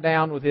let Him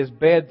down with His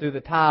bed through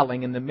the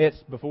tiling in the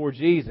midst before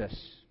Jesus.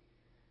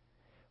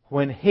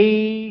 When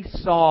He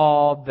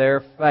saw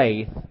their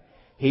faith,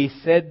 He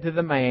said to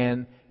the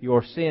man,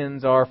 "Your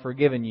sins are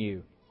forgiven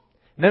you."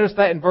 Notice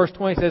that in verse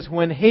 20 it says,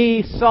 when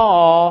He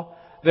saw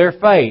their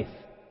faith.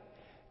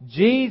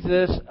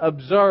 Jesus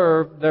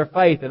observed their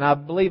faith. And I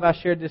believe I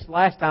shared this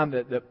last time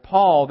that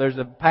Paul, there's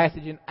a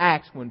passage in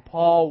Acts when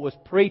Paul was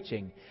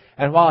preaching.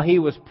 And while he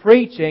was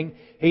preaching,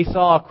 he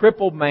saw a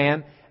crippled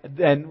man.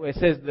 And it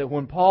says that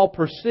when Paul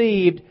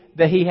perceived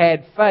that he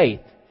had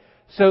faith.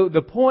 So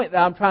the point that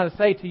I'm trying to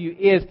say to you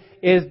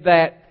is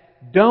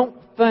that don't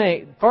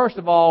think, first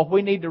of all,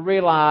 we need to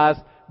realize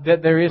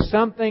that there is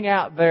something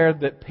out there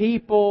that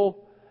people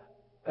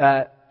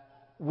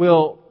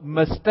will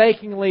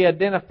mistakenly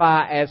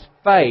identify as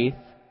faith,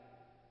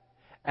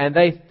 and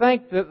they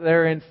think that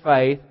they're in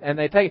faith, and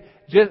they take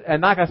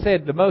and like I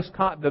said, the most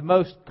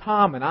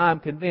common,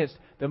 I'm convinced,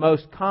 the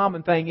most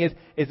common thing is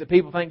that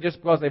people think just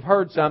because they've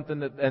heard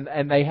something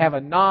and they have a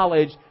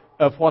knowledge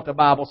of what the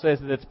Bible says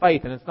that it's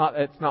faith, and it's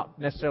not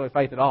necessarily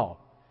faith at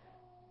all.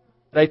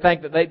 They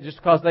think that just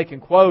because they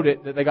can quote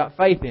it that they got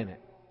faith in it,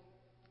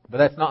 but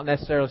that's not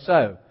necessarily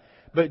so.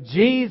 But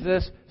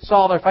Jesus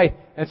saw their faith.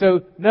 And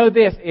so, know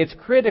this, it's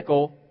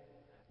critical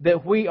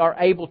that we are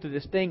able to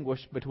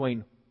distinguish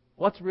between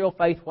what's real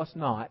faith, what's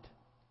not.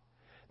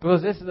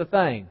 Because this is the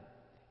thing.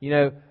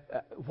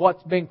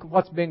 What's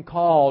been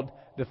called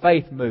the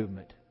faith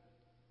movement.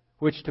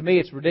 Which to me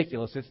it's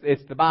ridiculous.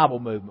 It's the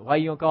Bible movement. Why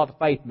you don't call it the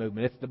faith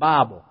movement? It's the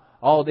Bible.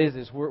 All it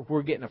is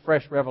we're getting a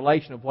fresh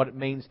revelation of what it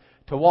means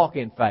to walk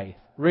in faith.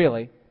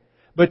 Really.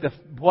 But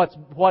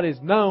what is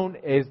known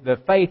as the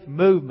faith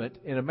movement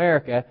in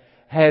America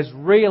has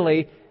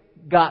really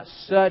got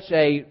such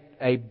a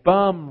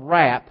bum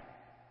rap.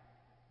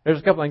 There's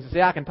a couple things to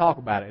say. I can talk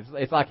about it.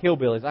 It's like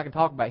hillbillies. I can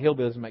talk about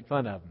hillbillies and make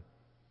fun of them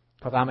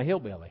because I'm a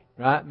hillbilly,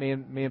 right? Me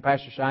and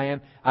Pastor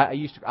Cheyenne,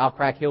 I'll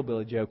crack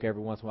hillbilly joke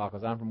every once in a while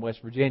because I'm from West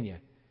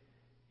Virginia,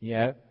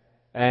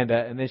 And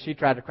then she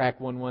tried to crack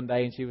one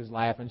day, and she was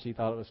laughing. She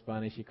thought it was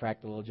funny. She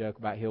cracked a little joke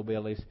about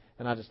hillbillies,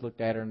 and I just looked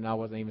at her, and I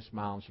wasn't even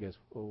smiling. She goes,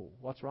 "Oh,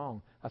 what's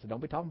wrong?" I said,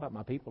 "Don't be talking about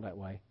my people that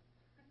way."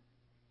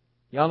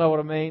 Y'all know what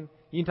I mean?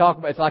 You can talk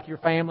about, it's like your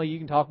family. You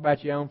can talk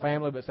about your own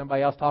family, but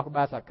somebody else talk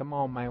about it's like, come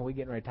on, man, we're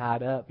getting ready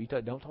tied up.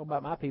 Don't talk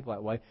about my people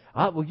that way.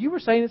 Well, you were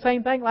saying the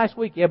same thing last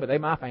week. Yeah, but they're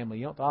my family.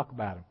 You don't talk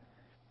about them.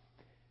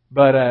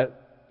 But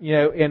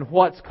in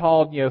what's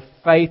called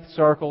faith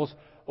circles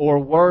or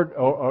word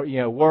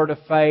of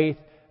faith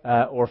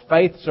or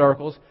faith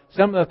circles,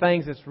 some of the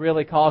things that's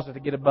really caused it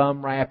to get a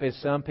bum rap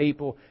is some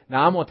people.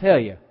 Now I'm going to tell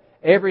you,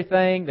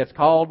 everything that's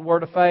called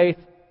word of faith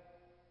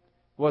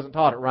wasn't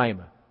taught at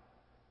Rhema.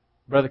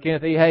 Brother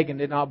Kenneth E. Hagin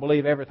did not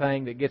believe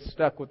everything that gets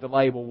stuck with the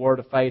label word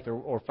of faith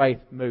or faith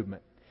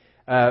movement.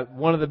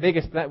 One of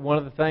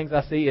the things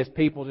I see is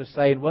people just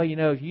saying, well,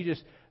 if you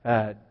just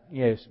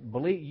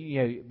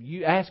believe,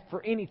 you ask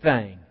for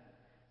anything.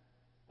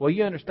 Well,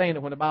 you understand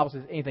that when the Bible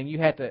says anything, you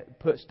have to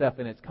put stuff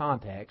in its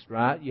context,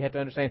 right? You have to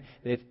understand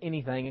that it's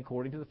anything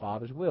according to the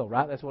Father's will,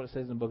 right? That's what it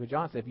says in the book of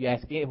John. So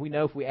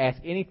if we ask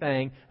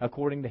anything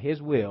according to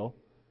His will,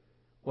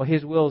 well,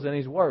 His will is in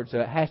His Word, so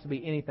it has to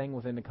be anything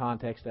within the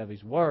context of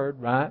His Word,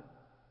 right?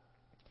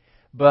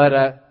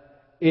 But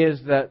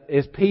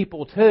is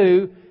people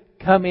too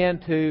come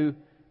into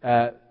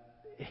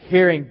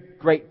hearing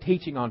great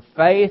teaching on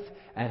faith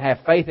and have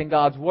faith in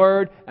God's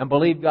Word and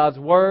believe God's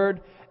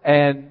Word,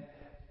 and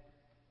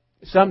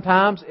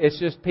sometimes it's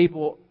just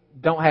people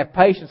don't have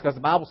patience, because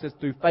the Bible says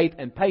through faith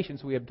and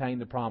patience we obtain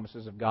the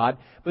promises of God.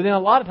 But then a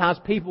lot of times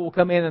people will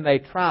come in and they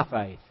try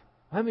faith.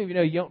 How many of you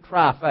know you don't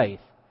try faith?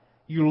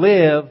 You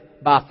live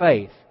by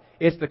faith.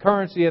 It's the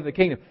currency of the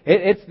kingdom.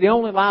 It's the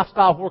only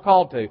lifestyle we're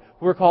called to.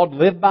 We're called to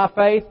live by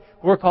faith.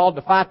 We're called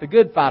to fight the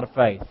good fight of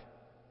faith.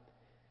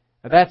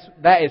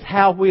 That is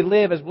how we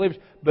live as believers.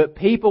 But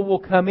people will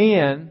come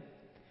in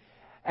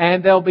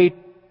and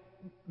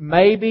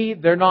maybe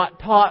they're not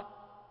taught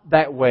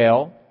that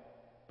well,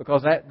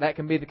 because that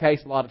can be the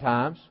case a lot of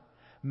times.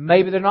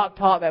 Maybe they're not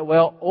taught that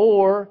well,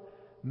 or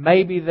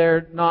maybe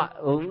they're not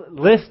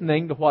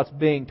listening to what's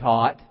being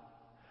taught,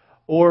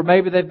 or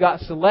maybe they've got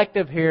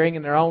selective hearing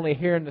and they're only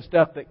hearing the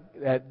stuff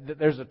that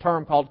there's a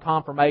term called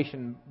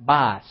confirmation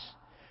bias.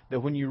 That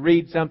when you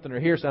read something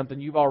or hear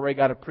something, you've already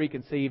got a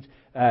preconceived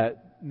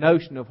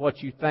notion of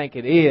what you think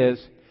it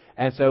is.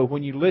 And so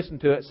when you listen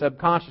to it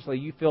subconsciously,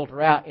 you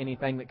filter out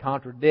anything that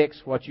contradicts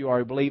what you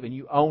already believe, and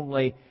you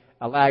only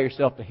allow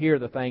yourself to hear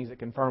the things that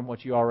confirm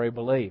what you already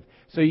believe.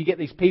 So you get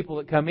these people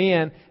that come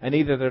in, and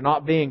either they're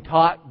not being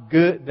taught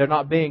they're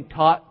not being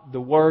taught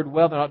the Word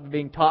well, they're not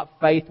being taught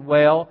faith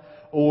well,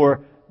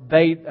 or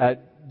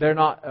they're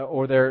not,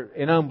 or they're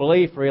in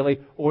unbelief really,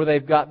 or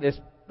they've got this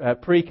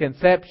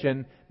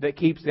preconception that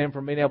keeps them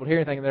from being able to hear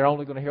anything, and they're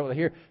only going to hear what they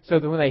hear. So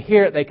that when they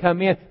hear it, they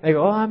come in, they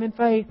go, "Oh, I'm in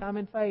faith, I'm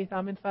in faith,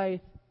 I'm in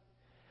faith,"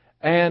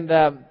 and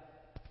then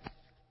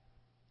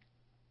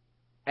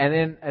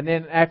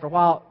after a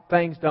while,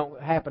 things don't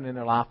happen in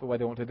their life the way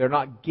they want to. They're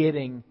not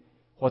getting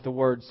what the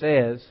Word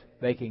says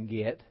they can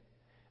get.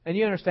 And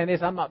you understand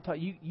this? I'm not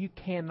talking.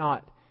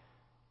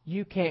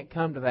 You can't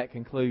come to that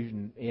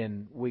conclusion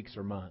in weeks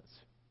or months.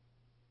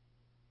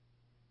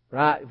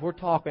 Right? If we're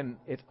talking,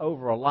 it's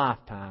over a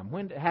lifetime.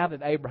 How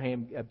did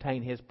Abraham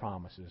obtain his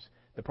promises?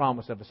 The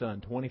promise of a son,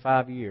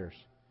 25 years.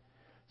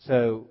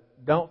 So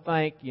don't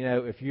think,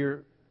 if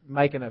you're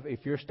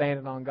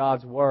standing on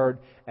God's Word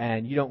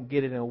and you don't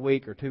get it in a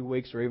week or 2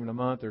 weeks or even a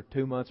month or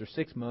 2 months or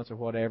 6 months or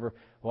whatever,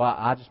 well,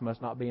 I just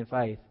must not be in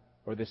faith,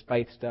 or this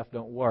faith stuff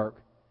don't work.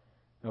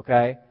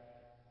 Okay?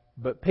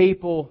 But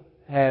people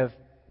have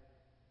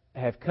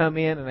come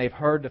in and they've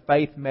heard the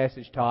faith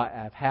message taught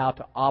of how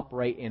to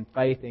operate in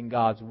faith in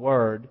God's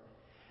Word,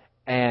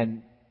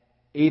 and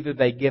either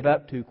they give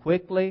up too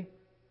quickly,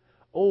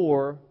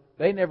 or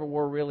they never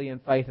were really in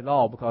faith at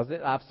all. Because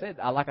I said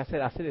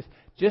this,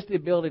 just the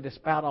ability to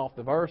spout off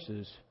the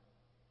verses.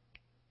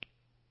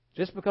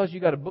 Just because you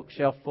got a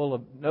bookshelf full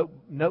of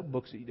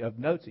notebooks of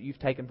notes that you've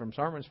taken from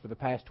sermons for the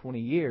past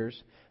 20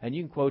 years, and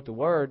you can quote the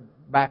Word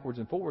backwards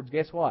and forwards,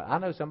 guess what? I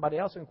know somebody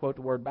else can quote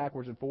the Word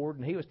backwards and forward,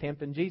 and he was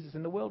tempting Jesus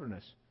in the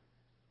wilderness.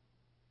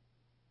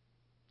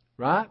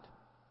 Right?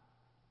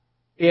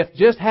 If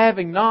just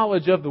having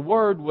knowledge of the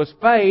Word was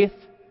faith,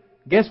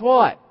 guess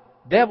what?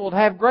 The devil would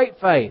have great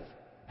faith.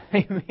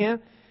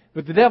 Amen?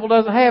 But the devil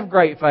doesn't have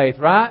great faith,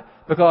 right?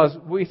 Because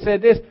we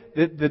said this,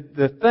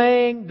 the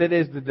thing that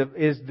is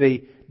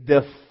the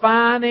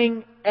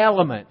defining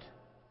element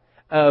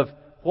of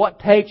what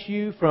takes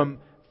you from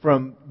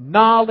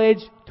knowledge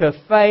to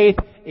faith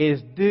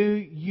is,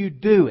 do you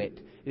do it?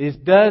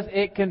 Does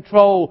it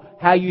control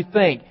how you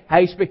think, how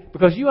you speak?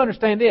 Because you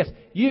understand this,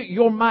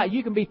 your mind,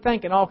 you can be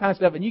thinking all kinds of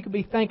stuff, and you can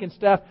be thinking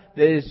stuff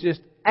that is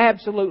just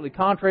absolutely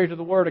contrary to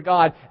the Word of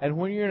God. And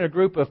when you're in a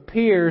group of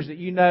peers that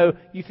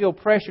you feel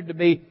pressured to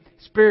be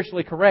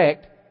spiritually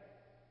correct.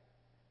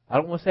 I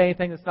don't want to say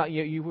anything that's not,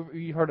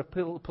 you heard of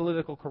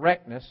political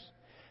correctness.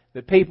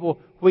 That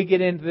we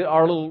get into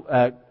our little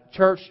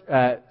church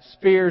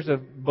spheres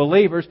of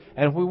believers,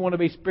 and we want to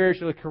be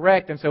spiritually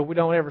correct, and so we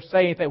don't ever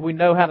say anything. We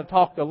know how to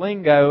talk the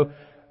lingo,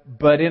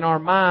 but in our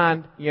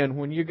mind,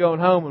 when you're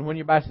going home and when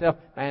you're by yourself,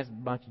 man, it's a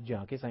bunch of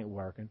junk. This ain't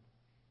working.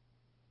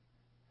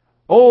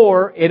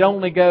 Or it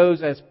only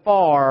goes as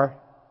far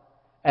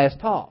as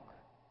talk.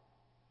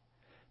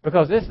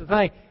 Because this is the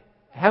thing.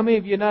 How many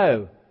of you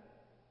know?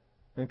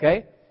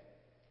 Okay?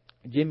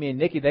 Jimmy and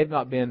Nikki, they've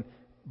not been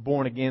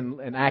born again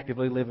and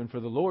actively living for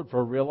the Lord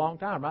for a real long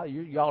time, right?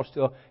 Y'all are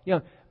still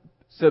young.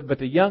 So, but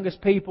the youngest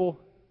people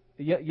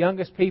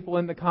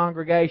in the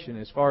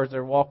congregation, as far as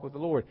their walk with the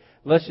Lord,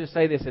 let's just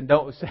say this, and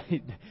don't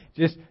say,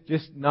 just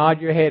nod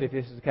your head if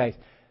this is the case.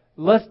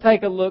 Let's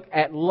take a look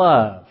at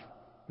love.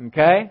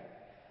 Okay?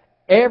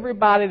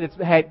 Everybody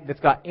that's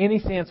got any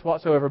sense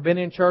whatsoever, been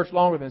in church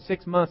longer than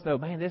 6 months, know,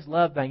 man, this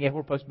love thing, yeah,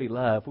 we're supposed to be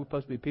love. We're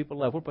supposed to be people of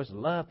love. We're supposed to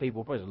love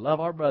people. We're supposed to love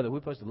our brother. We're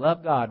supposed to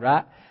love God,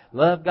 right?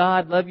 Love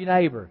God, love your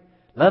neighbor.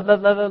 Love,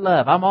 love, love, love,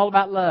 love. I'm all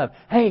about love.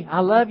 Hey, I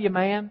love you,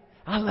 man.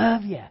 I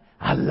love you.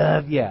 I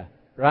love you.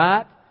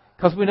 Right?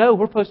 Because we know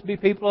we're supposed to be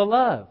people of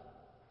love.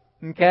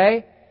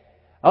 Okay?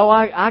 Oh,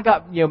 I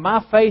got,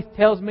 my faith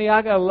tells me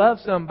I got to love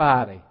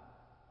somebody.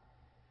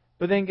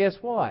 But then guess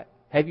what?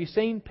 Have you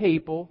seen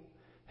people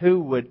who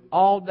would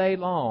all day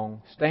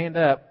long stand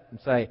up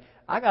and say,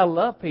 I got to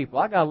love people.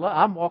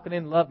 I'm walking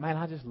in love. Man,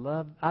 I just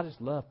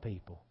love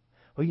people.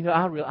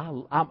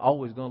 Well, I'm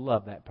always going to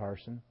love that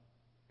person.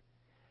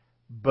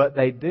 But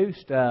they do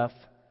stuff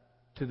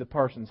to the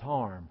person's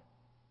harm.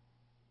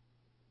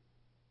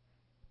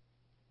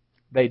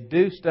 They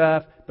do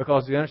stuff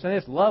because, you understand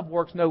this, love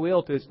works no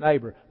ill to its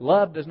neighbor.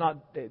 Love does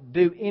not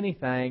do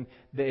anything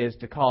that is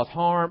to cause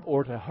harm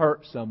or to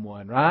hurt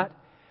someone, right?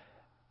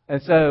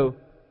 And so,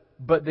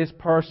 but this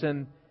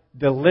person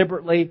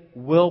deliberately,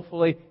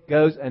 willfully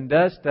goes and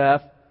does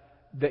stuff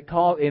that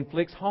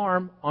inflicts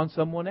harm on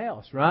someone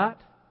else, right?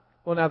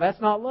 Well, now that's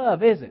not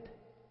love, is it?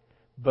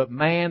 But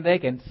man, they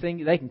can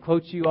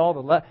quote you all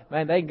the love.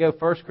 Man, they can go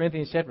 1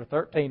 Corinthians chapter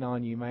 13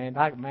 on you, man.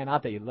 I'll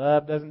tell you,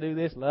 love doesn't do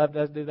this, love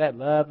doesn't do that,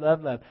 love,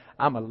 love, love.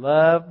 I'm a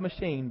love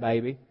machine,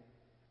 baby.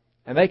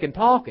 And they can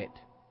talk it.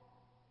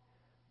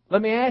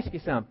 Let me ask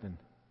you something.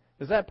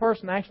 Does that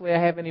person actually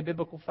have any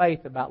biblical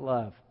faith about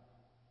love?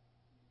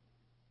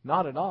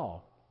 Not at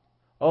all.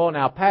 Oh,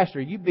 now, Pastor,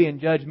 you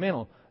being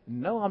judgmental.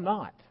 No, I'm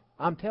not.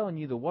 I'm telling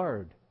you the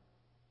Word.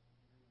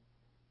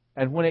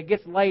 And when it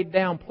gets laid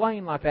down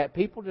plain like that,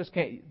 people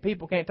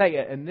can't take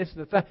it. And this is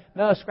the thing.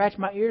 No, scratch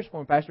my ears for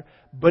me, Pastor.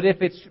 But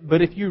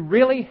if you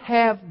really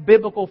have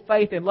biblical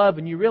faith and love,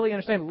 and you really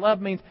understand love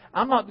means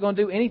I'm not going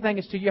to do anything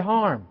that's to your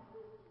harm.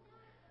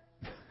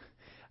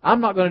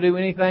 I'm not going to do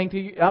anything to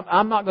you.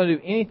 I'm not going to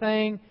do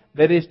anything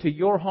that is to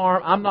your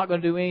harm. I'm not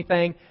going to do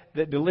anything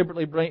that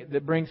deliberately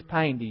brings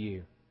pain to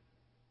you.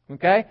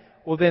 Okay?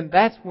 Well, then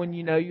that's when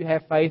you know you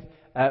have faith.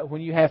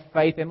 When you have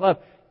faith and love.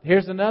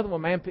 Here's another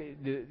one, man.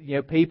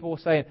 People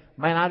saying,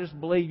 man, I just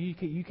believe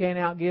you can't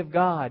outgive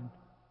God.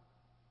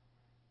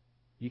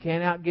 You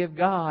can't outgive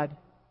God.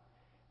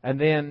 And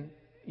then,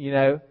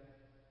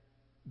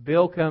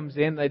 bill comes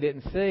in they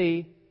didn't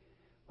see.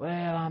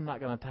 Well, I'm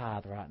not going to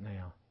tithe right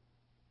now.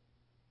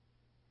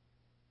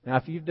 Now,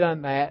 if you've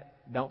done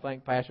that, don't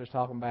think Pastor's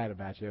talking bad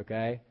about you,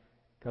 okay?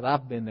 Because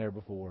I've been there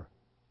before.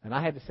 And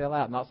I had to sell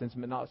out, not since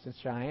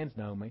Cheyenne's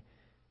known me.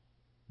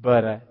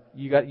 But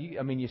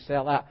you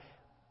sell out.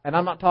 And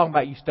I'm not talking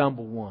about you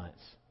stumble once.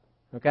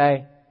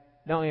 Okay?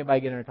 Don't anybody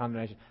get under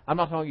condemnation. I'm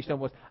not talking you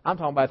stumble once. I'm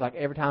talking about it's like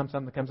every time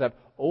something comes up,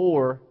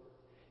 or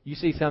you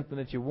see something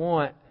that you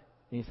want,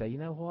 and you say, you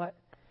know what?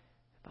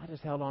 If I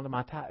just held on to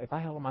my tithe, if I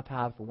held on my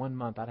tithe for 1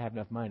 month, I'd have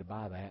enough money to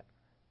buy that.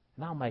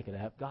 And I'll make it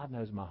up. God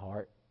knows my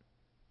heart.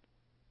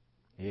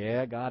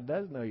 Yeah, God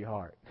does know your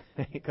heart.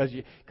 Because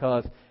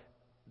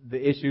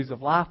the issues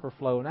of life are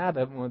flowing out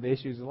of it. One of the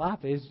issues of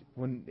life is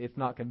when it's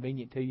not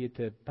convenient to you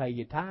to pay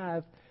your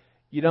tithe,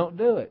 you don't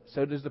do it.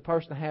 So does the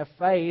person have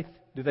faith?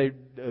 Do they,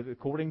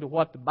 according to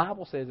what the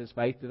Bible says is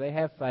faith, do they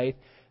have faith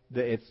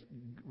that it's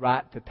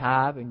right to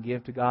tithe and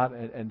give to God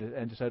and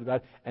to sow to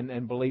God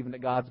and believing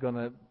that God's going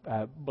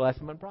to bless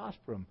them and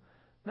prosper them?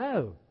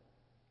 No.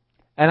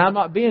 And I'm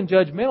not being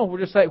judgmental.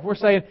 We're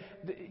saying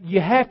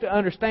you have to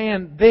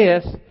understand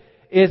this,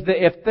 is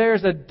that if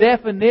there's a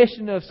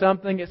definition of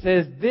something that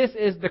says this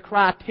is the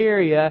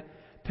criteria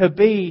to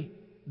be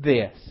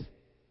this.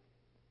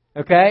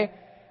 Okay?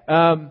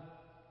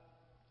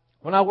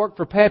 When I worked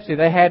for Pepsi,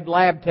 they had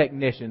lab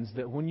technicians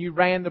that when you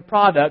ran the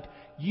product,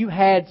 you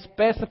had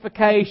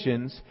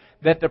specifications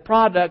that the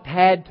product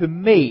had to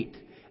meet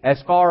as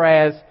far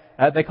as,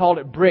 they called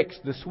it bricks,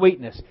 the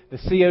sweetness, the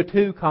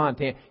CO2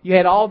 content. You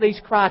had all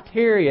these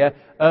criteria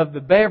of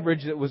the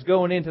beverage that was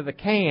going into the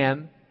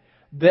can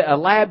that a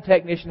lab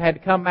technician had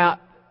to come out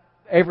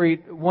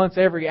once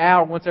every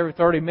hour, once every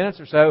 30 minutes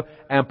or so,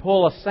 and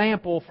pull a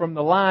sample from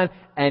the line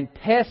and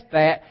test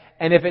that.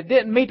 And if it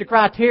didn't meet the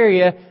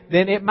criteria,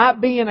 then it might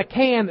be in a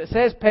can that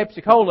says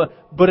Pepsi-Cola,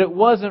 but it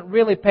wasn't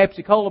really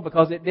Pepsi-Cola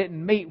because it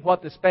didn't meet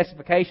what the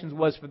specifications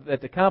was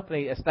that the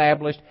company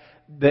established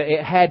that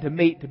it had to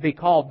meet to be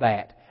called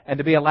that and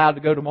to be allowed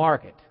to go to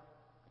market.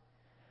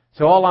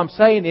 So all I'm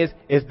saying is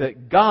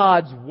that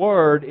God's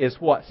Word is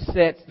what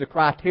sets the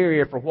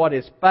criteria for what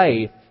is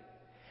faith.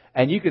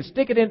 And you can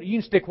stick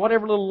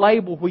whatever little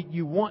label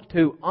you want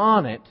to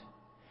on it.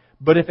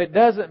 But if it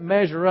doesn't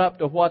measure up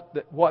to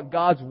what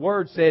God's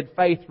Word said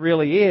faith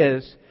really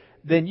is,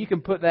 then you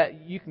can put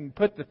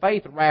the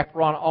faith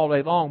wrapper on it all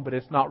day long, but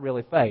it's not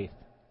really faith.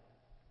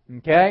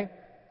 Okay?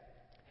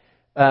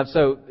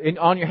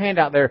 On your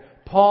handout there,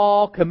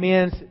 Paul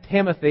commends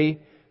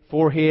Timothy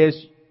for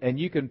his, and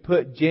you can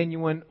put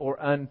genuine or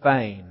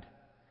unfeigned,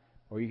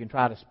 or you can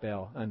try to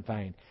spell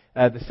unfeigned.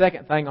 The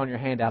second thing on your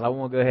handout, I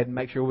want to go ahead and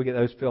make sure we get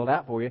those filled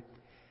out for you,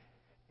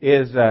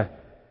 is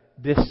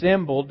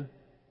dissembled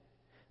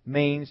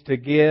means to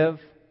give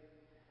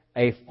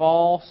a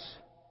false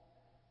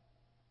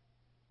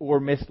or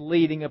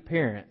misleading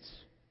appearance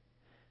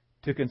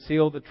to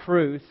conceal the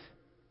truth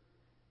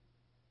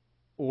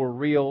or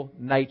real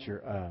nature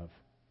of.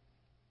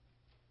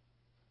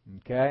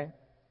 Okay?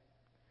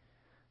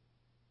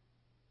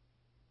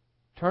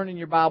 Turn in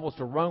your Bibles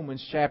to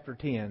Romans chapter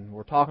 10.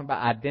 We're talking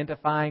about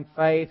identifying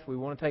faith. We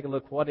want to take a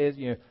look what is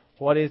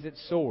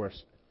its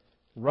source.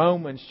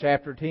 Romans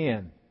chapter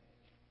 10.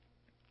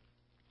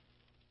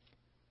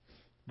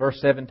 Verse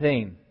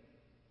 17.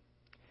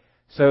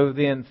 So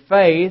then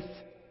faith,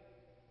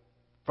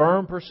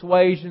 firm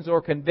persuasions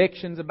or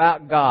convictions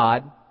about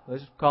God,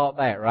 let's call it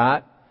that,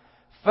 right?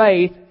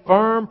 Faith,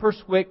 firm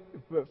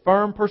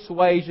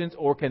persuasions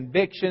or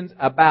convictions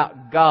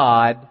about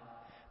God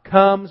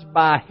comes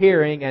by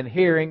hearing, and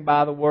hearing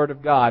by the Word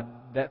of God.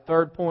 That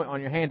third point on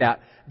your handout.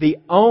 The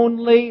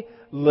only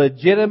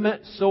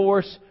legitimate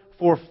source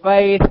for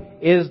faith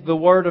is the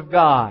Word of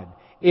God,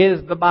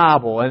 is the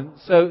Bible. And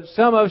so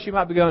some of us, you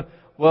might be going,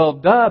 well,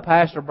 duh,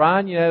 Pastor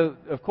Brian,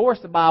 of course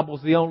the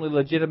Bible's the only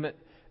legitimate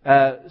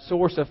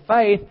source of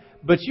faith,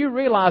 but you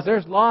realize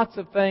there's lots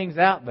of things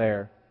out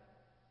there.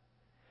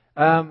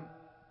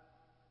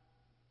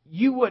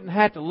 You wouldn't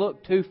have to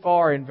look too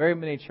far in very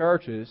many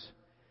churches,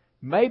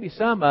 maybe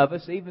some of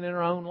us even in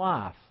our own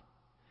life.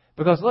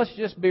 Because let's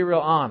just be real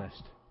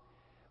honest.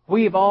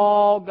 We've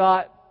all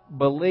got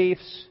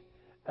beliefs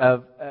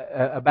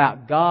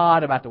about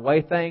God, about the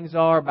way things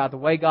are, about the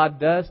way God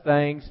does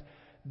things,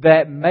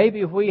 that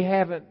maybe we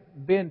haven't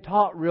been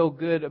taught real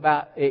good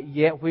about it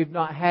yet. We've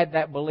not had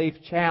that belief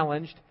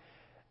challenged.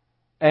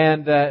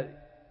 And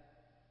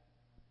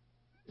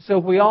so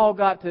we all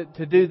got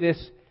to do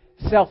this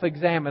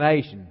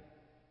self-examination.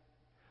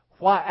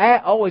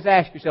 Always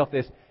ask yourself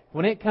this.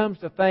 When it comes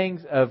to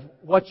things of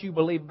what you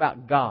believe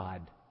about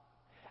God,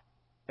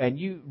 and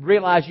you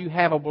realize you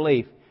have a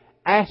belief,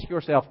 ask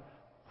yourself,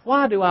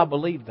 why do I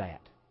believe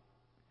that?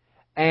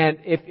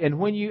 And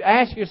when you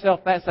ask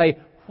yourself that, say,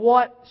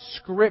 what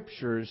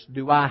scriptures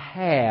do I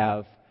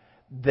have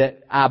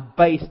that I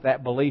base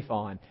that belief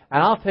on?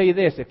 And I'll tell you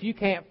this, if you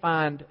can't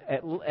find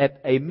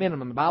at a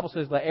minimum, the Bible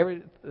says let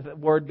every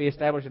word be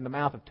established in the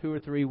mouth of 2 or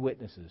 3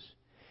 witnesses.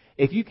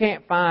 If you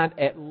can't find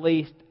at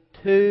least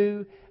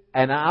 2,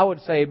 and I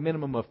would say a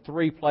minimum of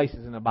 3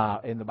 places in the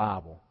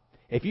Bible,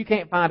 if you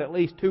can't find at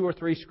least 2 or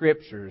 3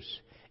 scriptures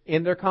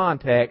in their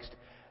context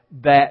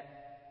that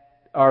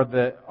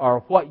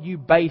are what you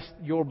base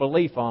your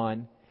belief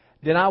on,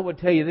 then I would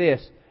tell you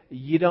this,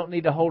 you don't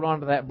need to hold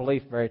on to that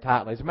belief very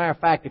tightly. As a matter of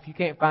fact, if you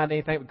can't find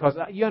anything, because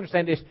you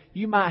understand this,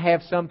 you might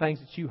have some things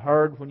that you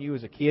heard when you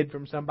was a kid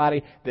from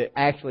somebody that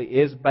actually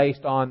is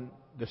based on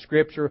the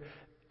Scripture,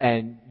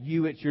 and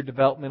you at your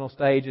developmental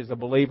stage as a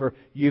believer,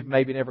 you've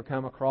maybe never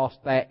come across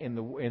that in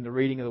the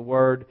reading of the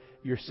Word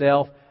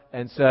yourself,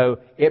 and so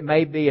it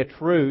may be a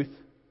truth,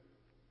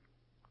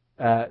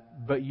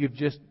 but you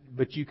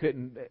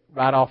couldn't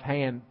right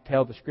offhand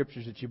tell the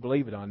Scriptures that you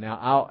believe it on. Now,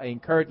 I'll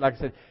encourage, like I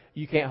said,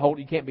 you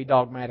can't be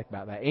dogmatic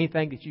about that.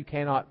 Anything that you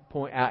cannot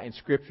point out in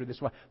Scripture this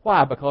way.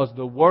 Why? Because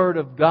the Word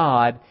of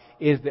God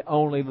is the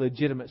only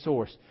legitimate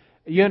source.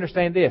 You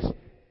understand this?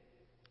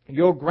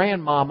 Your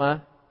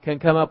grandmama can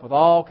come up with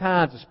all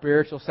kinds of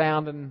spiritual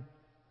sounding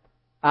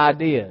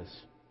ideas.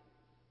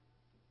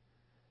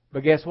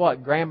 But guess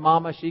what?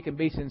 Grandmama, she can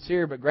be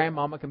sincere, but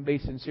grandmama can be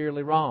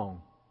sincerely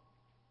wrong.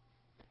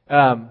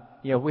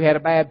 We had a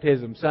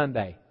baptism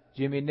Sunday.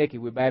 Jimmy and Nikki,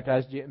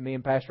 me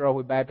and Pastor O,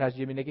 we baptized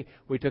Jimmy and Nikki.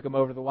 We took them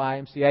over to the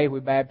YMCA. We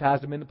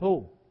baptized them in the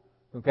pool.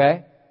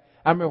 Okay?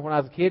 I remember when I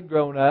was a kid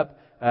growing up,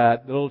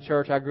 the little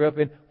church I grew up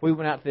in, we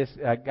went out to this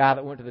guy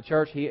that went to the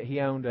church. He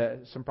owned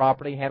some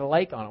property, had a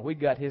lake on it. We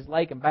got his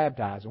lake and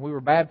baptized. And we were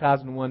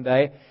baptizing one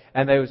day,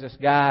 and there was this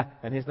guy,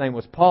 and his name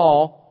was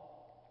Paul.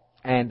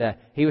 And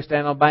he was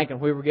standing on the bank,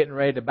 and we were getting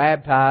ready to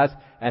baptize.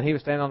 And he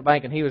was standing on the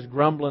bank, and he was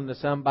grumbling to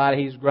somebody.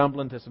 He was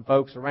grumbling to some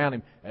folks around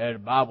him.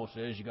 The Bible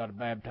says you got to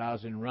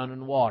baptize in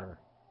running water.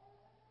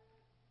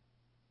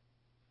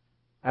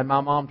 And my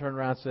mom turned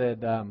around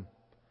and said,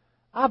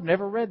 I've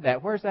never read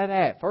that. Where's that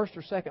at? 1st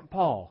or 2nd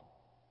Paul?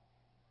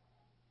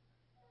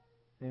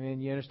 I mean,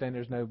 you understand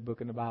there's no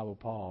book in the Bible,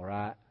 Paul,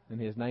 right? And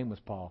his name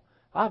was Paul.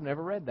 I've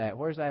never read that.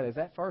 Where's that? Is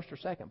that 1st or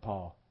 2nd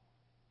Paul?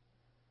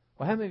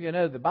 Well, how many of you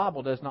know the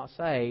Bible does not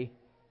say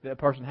that a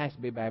person has to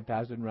be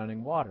baptized in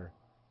running water?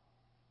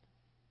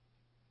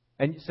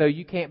 And so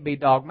you can't be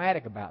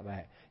dogmatic about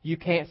that. You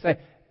can't say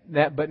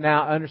that, but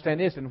now understand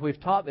this, and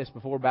we've taught this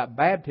before about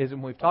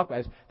baptism. We've talked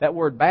about this. That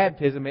word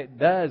baptism, it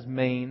does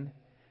mean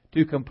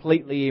to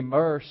completely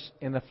immerse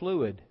in the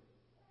fluid.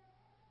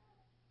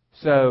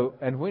 So,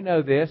 and we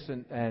know this,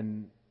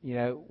 and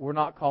we're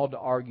not called to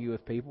argue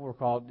with people. We're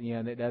called,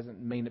 and it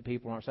doesn't mean that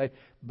people aren't saved.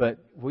 But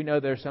we know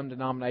there's some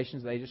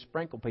denominations, they just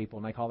sprinkle people,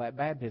 and they call that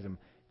baptism.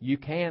 You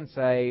can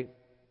say,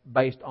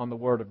 based on the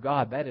Word of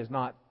God, that is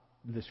not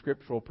the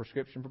scriptural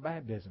prescription for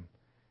baptism.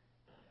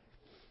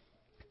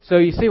 So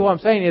you see what I'm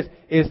saying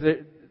is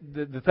that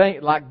the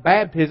thing, like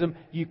baptism,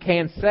 you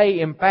can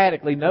say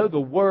emphatically, no, the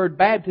word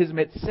baptism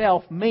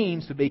itself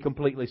means to be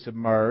completely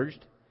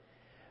submerged.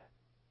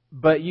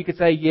 But you could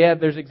say, yeah,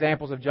 there's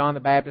examples of John the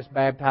Baptist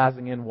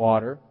baptizing in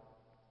water.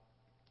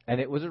 And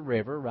it was a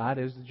river, right?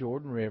 It was the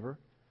Jordan River.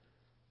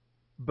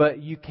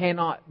 But you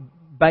cannot,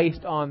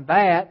 based on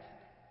that,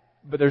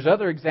 but there's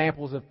other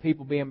examples of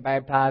people being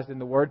baptized in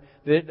the Word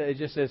that it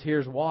just says,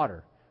 here's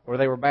water. Or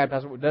they were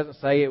baptized. It doesn't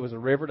say it was a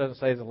river, doesn't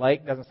say it's a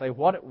lake, doesn't say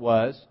what it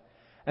was.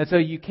 And so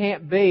you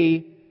can't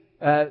be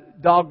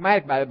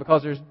dogmatic about it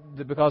because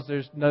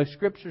there's no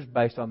Scriptures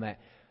based on that.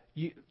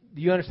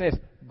 You understand this?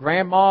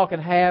 Grandma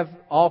can have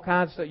all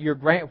kinds of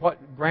stuff.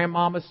 What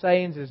grandmama's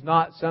saying is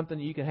not something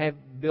you can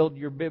build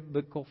your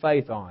biblical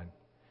faith on.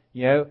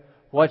 You know,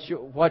 what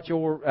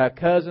your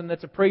cousin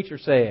that's a preacher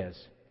says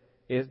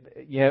is,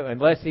 you know,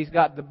 unless he's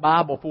got the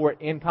Bible for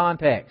it in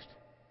context.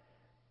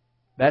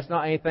 That's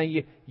not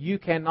anything you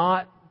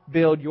cannot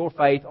build your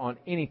faith on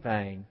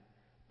anything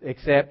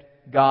except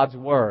God's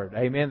Word.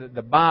 Amen.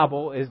 The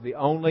Bible is the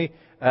only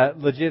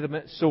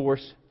legitimate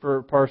source for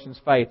a person's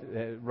faith,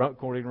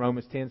 according to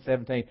Romans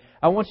 10:17.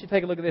 I want you to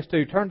take a look at this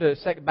too. Turn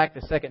back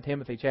to 2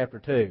 Timothy chapter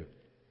 2.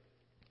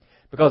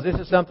 Because this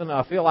is something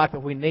I feel like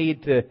that we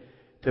need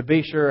to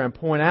be sure and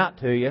point out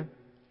to you.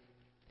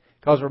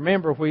 Because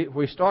remember,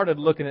 we started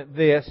looking at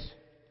this,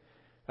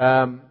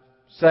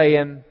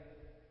 saying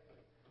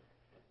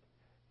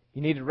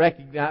you need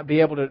to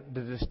be able to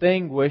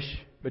distinguish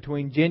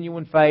between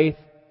genuine faith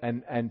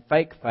and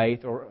fake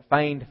faith or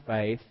feigned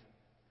faith.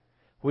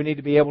 We need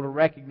to be able to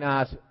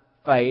recognize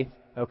faith,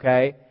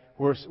 okay?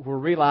 We're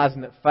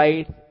realizing that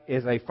faith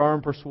is a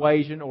firm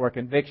persuasion or a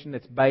conviction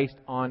that's based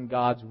on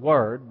God's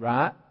Word,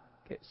 right?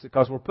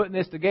 Because we're putting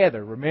this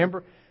together.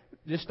 Remember?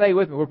 Just stay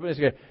with me. We're putting this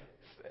together.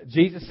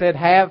 Jesus said,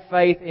 have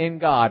faith in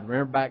God.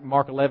 Remember back in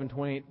Mark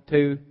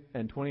 11:22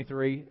 and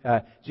 23?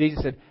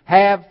 Jesus said,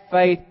 have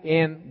faith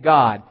in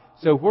God.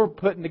 So we're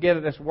putting together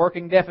this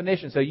working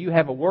definition so you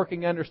have a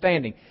working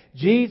understanding.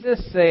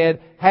 Jesus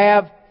said,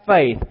 have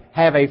faith.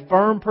 Have a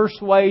firm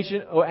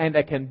persuasion and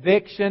a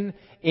conviction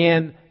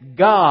in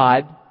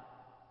God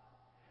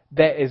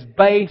that is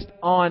based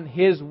on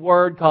His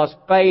Word, because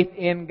faith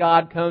in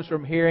God comes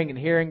from hearing and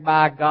hearing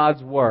by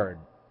God's Word.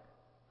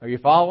 Are you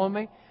following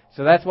me?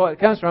 So that's what it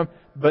comes from.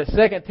 But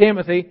 2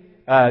 Timothy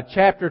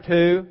chapter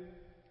 2,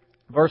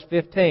 verse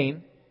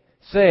 15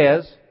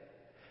 says,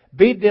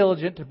 be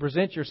diligent to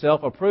present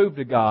yourself approved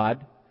to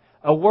God,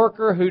 a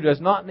worker who does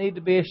not need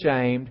to be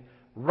ashamed,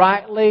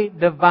 rightly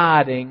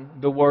dividing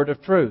the word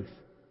of truth.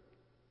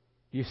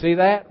 You see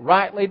that?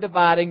 Rightly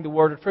dividing the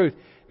word of truth.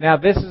 Now,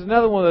 this is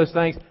another one of those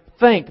things.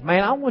 Think,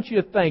 man. I want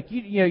you to think.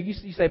 You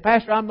say,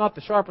 Pastor, I'm not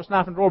the sharpest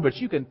knife in the drawer, but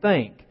you can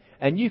think.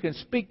 And you can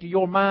speak to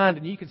your mind,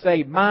 and you can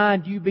say,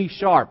 mind, you be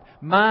sharp.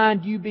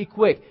 Mind, you be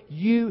quick.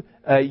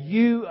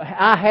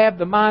 I have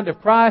the mind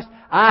of Christ.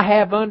 I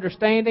have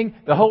understanding.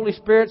 The Holy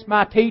Spirit's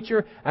my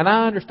teacher, and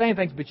I understand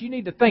things. But you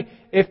need to think.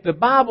 If the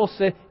Bible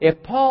said,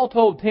 if Paul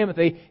told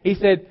Timothy, he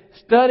said,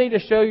 study to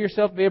show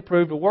yourself to be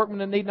approved, a workman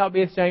that need not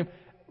be ashamed,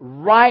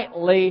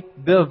 rightly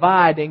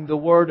dividing the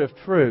word of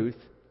truth.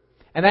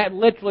 And that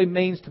literally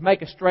means to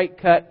make a straight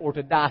cut or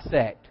to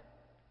dissect.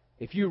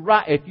 If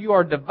you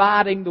are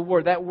dividing the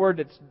word, that word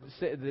that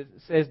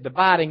says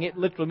dividing, it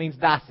literally means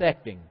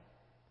dissecting.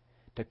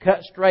 To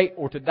cut straight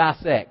or to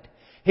dissect.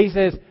 He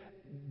says,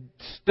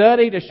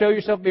 study to show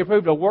yourself to be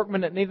approved, a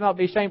workman that needs not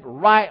be ashamed,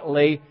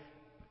 rightly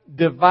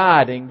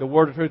dividing the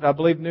word of truth. I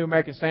believe the New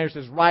American Standard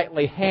says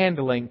rightly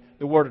handling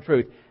the word of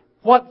truth.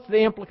 What's the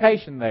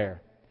implication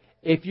there?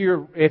 If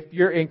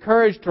you're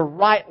encouraged to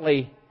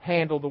rightly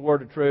handle the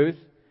word of truth,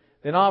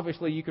 then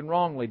obviously you can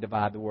wrongly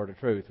divide the word of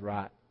truth,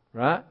 right?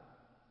 Right?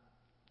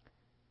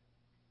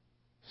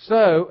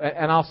 So,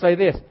 and I'll say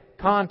this,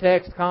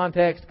 context.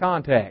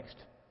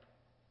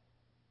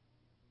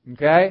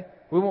 Okay?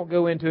 We won't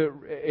go into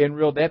it in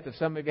real depth. If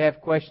some of you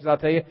have questions, I'll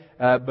tell you.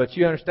 But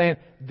you understand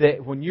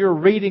that when you're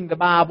reading the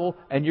Bible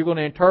and you're going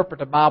to interpret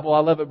the Bible, I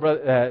love it.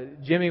 Brother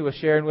Jimmy was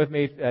sharing with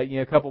me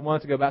a couple of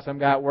months ago about some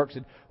guy at work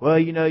said, well,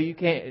 you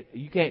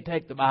can't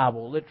take the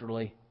Bible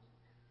literally.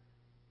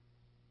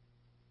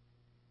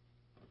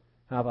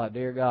 How about,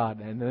 dear God?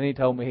 And then he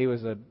told me he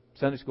was a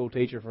Sunday school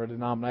teacher for a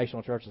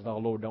denominational church. I said, oh,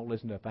 Lord, don't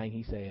listen to a thing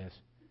he says.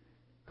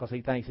 Because he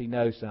thinks he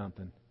knows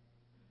something.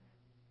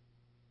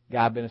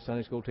 Guy been a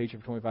Sunday school teacher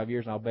for 25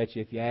 years, and I'll bet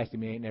you if you asked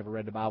him, he ain't never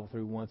read the Bible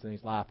through once in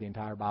his life, the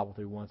entire Bible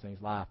through once in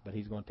his life. But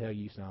he's going to tell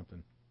you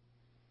something.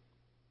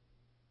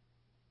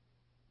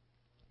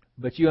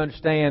 But you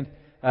understand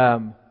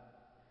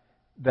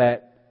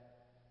that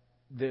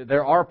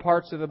there are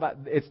parts of the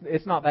Bible.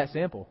 It's not that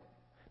simple.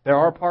 There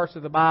are parts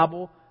of the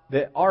Bible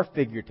that are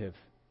figurative,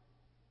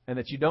 and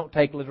that you don't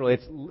take literally.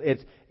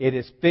 It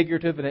is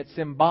figurative and it's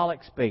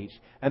symbolic speech.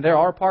 And there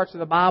are parts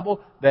of the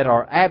Bible that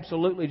are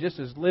absolutely just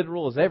as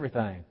literal as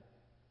everything.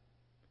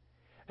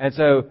 And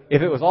so,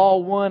 if it was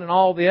all one and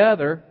all the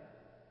other,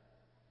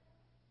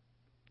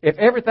 if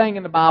everything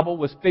in the Bible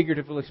was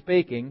figuratively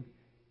speaking,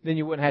 then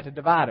you wouldn't have to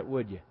divide it,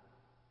 would you?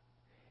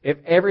 If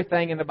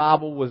everything in the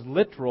Bible was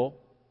literal,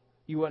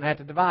 you wouldn't have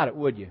to divide it,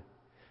 would you?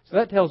 So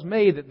that tells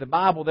me that the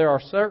Bible, there are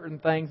certain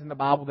things in the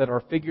Bible that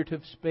are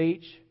figurative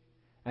speech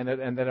and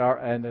that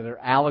are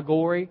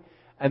allegory,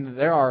 And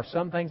there are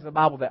some things in the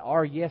Bible that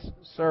are, yes,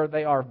 sir,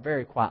 they are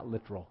very quite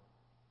literal.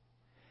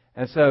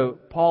 And so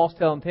Paul's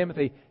telling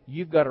Timothy,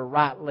 you've got to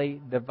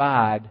rightly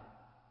divide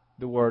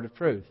the word of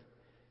truth.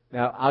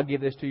 Now, I'll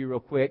give this to you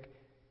real quick.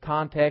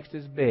 Context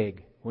is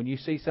big. When you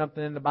see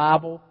something in the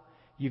Bible,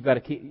 you've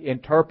got to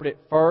interpret it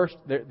first.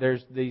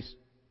 There's these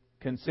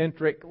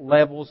concentric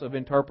levels of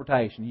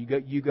interpretation.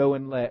 You go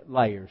in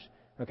layers.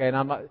 Okay, and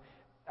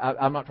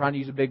I'm not trying to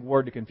use a big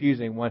word to confuse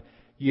anyone.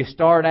 You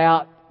start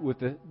out with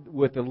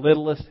the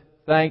littlest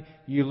thing.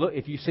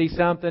 If you see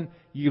something,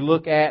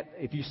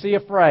 if you see a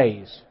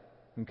phrase,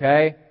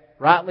 okay,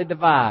 rightly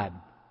divide.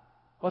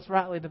 What's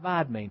rightly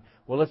divide mean?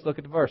 Well, let's look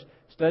at the verse.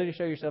 Study to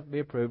show yourself to be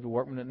approved, a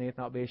workman that needeth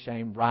not be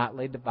ashamed,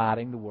 rightly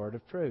dividing the word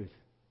of truth.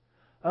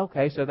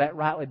 Okay, so that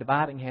rightly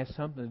dividing has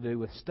something to do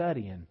with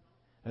studying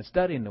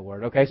the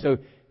word. Okay, so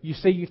you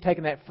see you've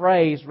taken that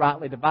phrase,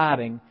 rightly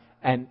dividing,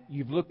 and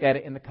you've looked at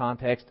it in the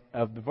context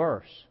of the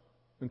verse.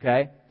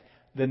 Okay?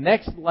 The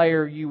next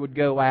layer you would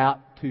go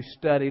out to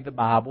study the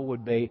Bible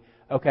would be,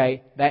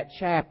 okay, that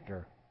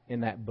chapter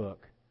in that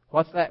book.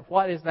 What's that?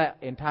 What is that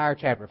entire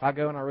chapter? If I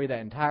go and I read that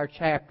entire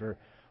chapter,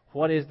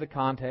 what is the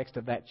context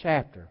of that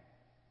chapter?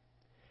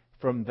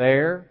 From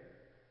there,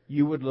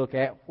 you would look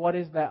at what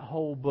is that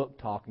whole book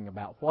talking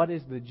about? What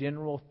is the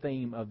general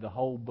theme of the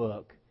whole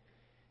book?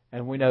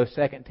 And we know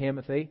 2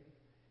 Timothy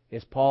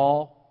is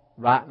Paul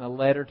writing a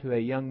letter to a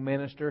young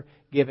minister,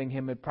 giving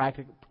him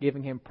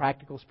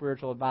practical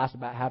spiritual advice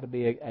about how to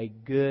be a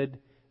good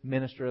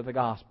minister of the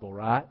gospel,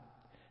 right?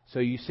 So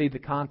you see the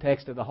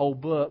context of the whole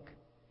book.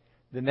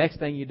 The next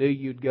thing you do,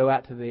 you'd go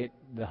out to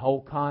the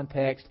whole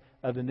context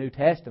of the New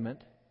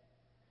Testament.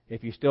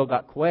 If you still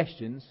got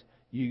questions,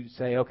 you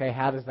say, okay,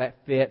 how does that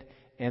fit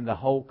in the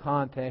whole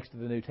context of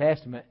the New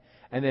Testament?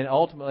 And then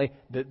ultimately,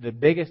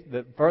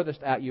 the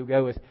furthest out you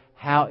go is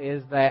how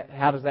does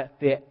that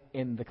fit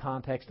in the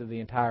context of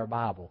the entire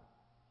Bible?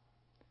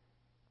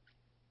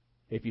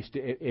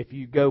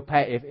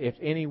 If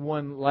any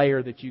one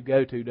layer that you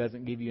go to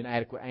doesn't give you an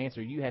adequate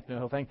answer, you have to know the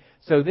whole thing.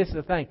 So this is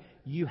the thing.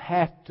 You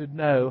have to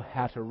know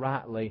how to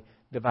rightly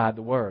divide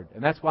the Word.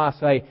 And that's why I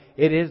say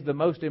it is the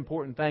most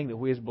important thing that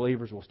we as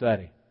believers will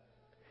study.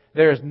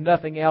 There is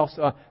nothing else.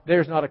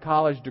 There's not a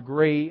college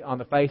degree on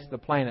the face of the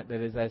planet that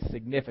is as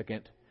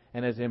significant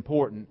and as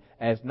important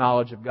as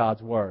knowledge of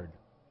God's Word.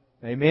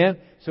 Amen?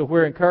 So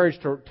we're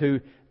encouraged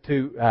to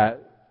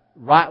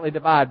rightly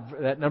divide.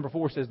 That number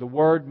 4 says the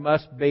Word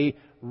must be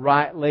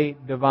rightly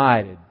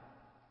divided.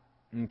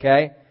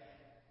 Okay?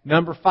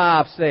 Number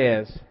 5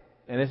 says,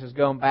 and this is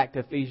going back to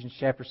Ephesians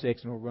chapter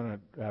 6, and we're going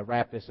to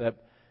wrap this up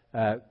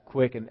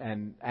quick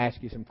and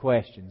ask you some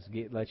questions.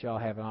 Let y'all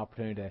have an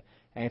opportunity to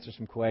answer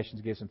some questions,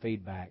 give some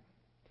feedback.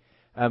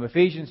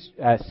 Ephesians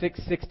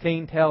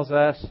 6:16 tells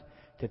us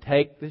to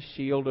take the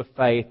shield of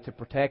faith to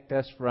protect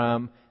us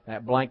from,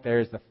 that blank there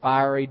is the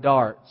fiery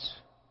darts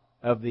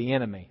of the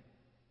enemy.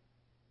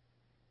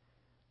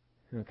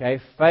 Okay,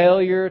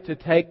 failure to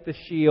take the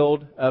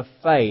shield of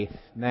faith.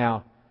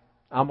 Now,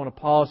 I'm going to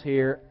pause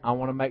here. I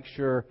want to make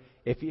sure,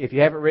 if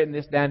you haven't written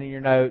this down in your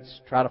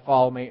notes, try to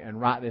follow me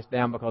and write this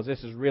down, because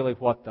this is really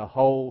what the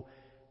whole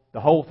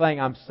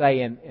thing I'm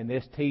saying in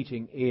this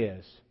teaching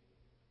is.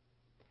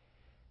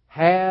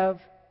 Have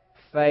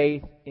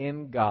faith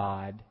in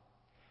God.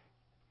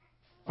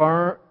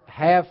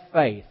 Have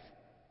faith,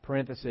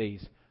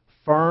 parentheses,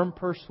 firm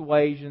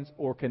persuasions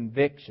or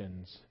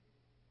convictions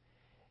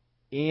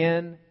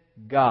in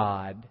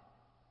God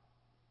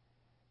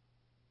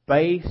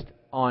based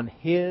on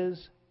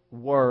His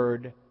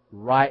Word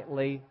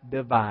rightly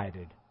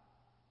divided.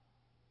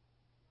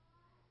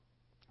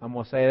 I'm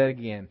going to say that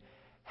again.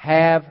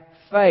 Have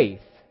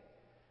faith,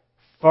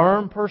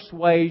 firm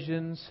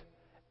persuasions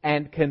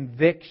and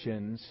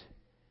convictions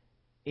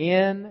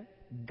in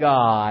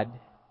God,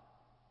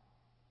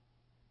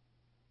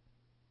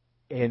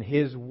 in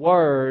His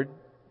Word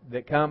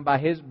that come by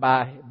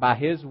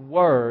His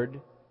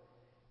Word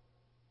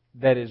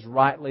that is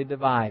rightly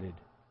divided.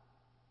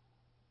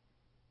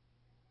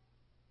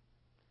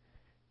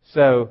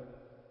 So,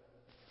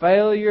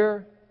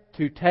 failure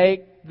to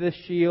take the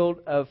shield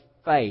of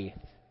faith,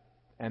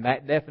 and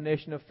that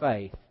definition of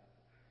faith,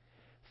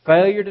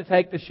 failure to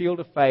take the shield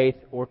of faith,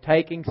 or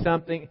taking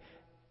something,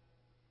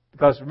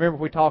 because remember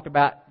we talked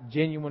about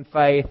genuine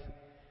faith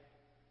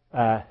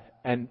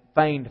and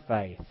feigned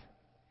faith.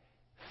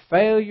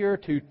 Failure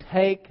to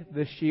take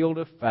the shield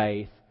of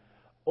faith,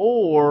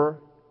 or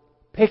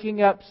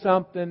picking up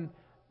something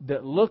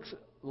that looks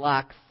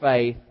like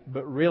faith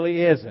but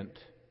really isn't.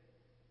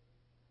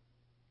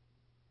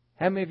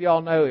 How many of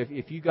y'all know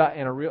if you got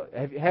in a real...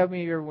 How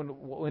many of you ever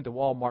went to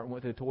Walmart and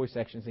went to the toy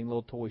section and seen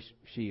little toy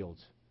shields?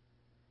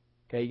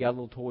 Okay, you got a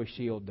little toy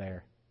shield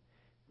there.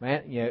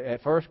 Man, you know,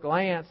 at first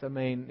glance, I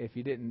mean, if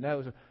you didn't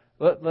know...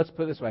 Let's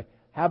put it this way.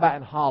 How about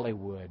in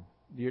Hollywood?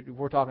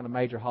 We're talking a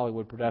major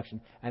Hollywood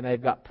production, and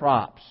they've got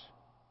props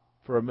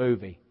for a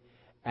movie,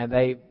 and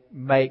they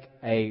make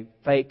a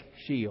fake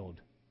shield.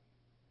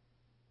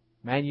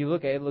 Man, you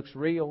look at it, it looks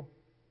real.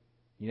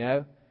 You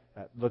know,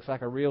 it looks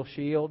like a real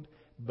shield.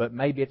 but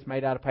maybe it's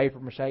made out of paper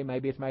mache,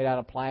 maybe it's made out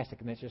of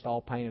plastic, and it's just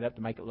all painted up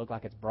to make it look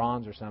like it's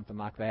bronze or something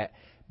like that.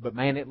 But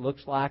man, it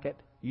looks like it.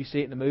 You see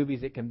it in the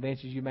movies, it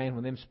convinces you, man,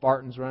 when them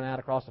Spartans run out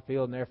across the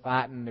field and they're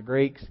fighting the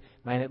Greeks,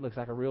 man, it looks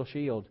like a real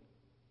shield.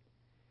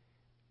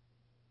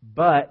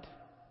 But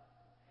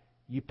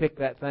you pick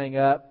that thing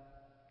up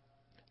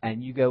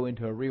and you go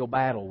into a real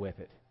battle with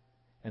it.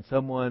 And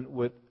someone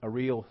with a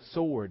real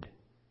sword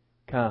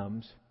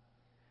comes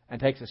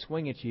and takes a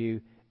swing at you,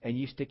 and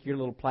you stick your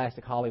little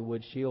plastic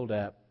Hollywood shield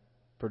up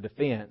for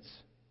defense.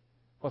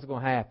 What's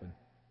going to happen?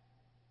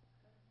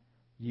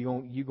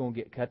 You're going to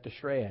get cut to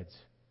shreds.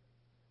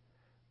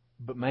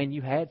 But man,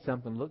 you had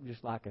something look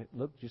just like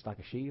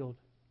a shield.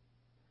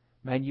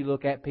 Man, you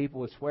look at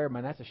people and swear,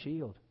 man, that's a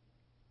shield.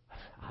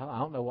 I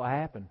don't know what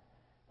happened.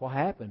 What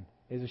happened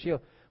is a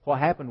shield. What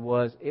happened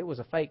was it was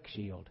a fake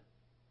shield.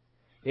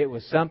 It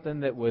was something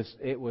that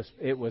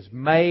was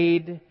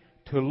made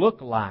to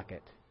look like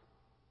it.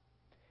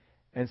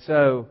 And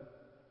so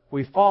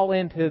we fall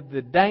into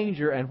the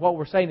danger, and what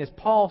we're saying is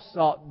Paul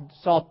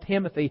saw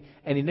Timothy,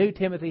 and he knew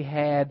Timothy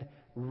had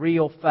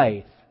real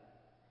faith.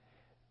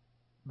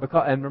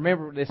 And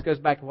remember, this goes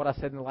back to what I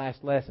said in the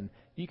last lesson.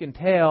 You can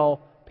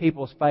tell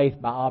people's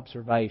faith by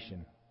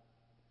observation.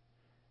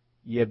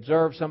 You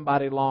observe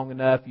somebody long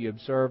enough, you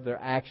observe their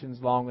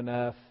actions long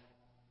enough,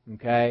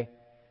 okay?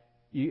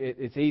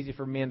 It's easy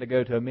for men to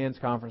go to a men's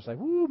conference and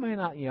say, "Woo, man,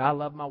 I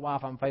love my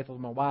wife, I'm faithful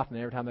to my wife," and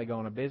every time they go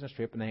on a business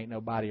trip and there ain't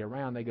nobody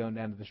around, they go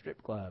down to the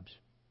strip clubs.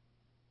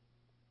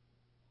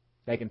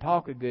 They can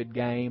talk a good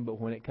game, but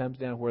when it comes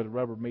down to where the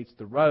rubber meets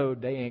the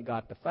road, they ain't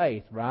got the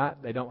faith, right?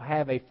 They don't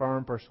have a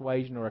firm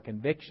persuasion or a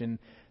conviction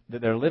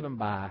that they're living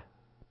by,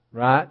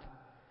 right?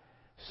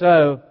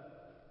 So,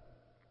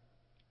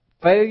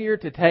 failure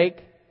to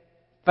take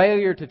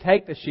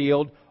the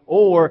shield,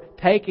 or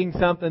taking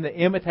something that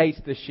imitates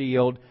the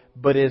shield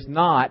but is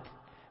not,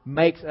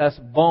 makes us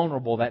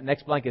vulnerable. That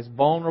next blank is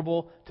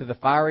vulnerable to the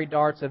fiery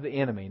darts of the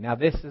enemy. Now,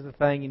 this is the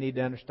thing you need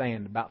to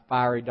understand about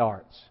fiery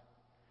darts.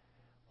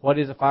 What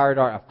is a fiery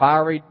dart?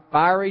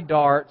 Fiery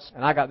darts,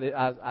 and I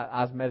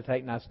was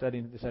meditating, I was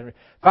studying this.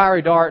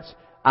 Fiery darts,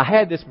 I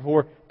had this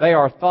before. They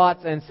are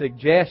thoughts and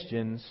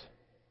suggestions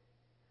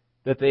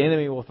that the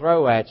enemy will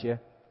throw at you.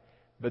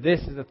 But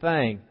this is the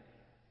thing.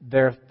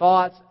 They're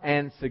thoughts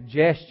and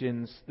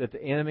suggestions that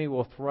the enemy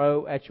will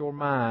throw at your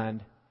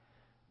mind,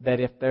 that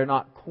if they're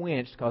not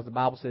quenched, because the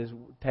Bible says,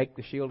 take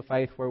the shield of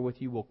faith wherewith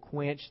you will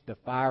quench the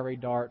fiery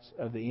darts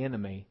of the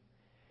enemy.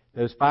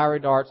 Those fiery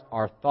darts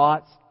are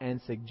thoughts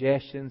and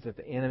suggestions that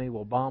the enemy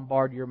will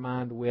bombard your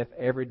mind with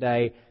every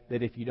day,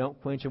 that if you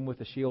don't quench them with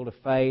the shield of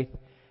faith,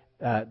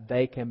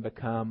 they can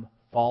become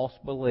false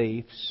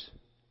beliefs.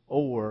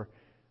 Or,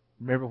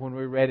 remember when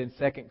we read in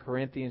 2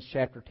 Corinthians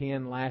chapter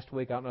 10 last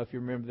week, I don't know if you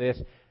remember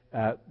this,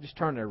 just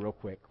turn there real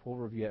quick. We'll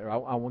review it. I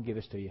want to give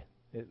this to you.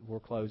 We're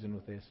closing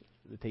with this,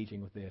 the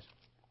teaching with this.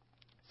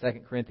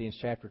 2 Corinthians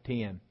chapter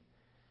 10.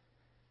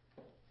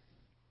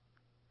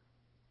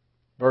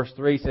 Verse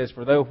 3 says,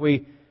 "For though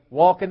we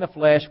walk in the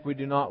flesh, we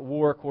do not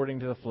war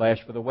according to the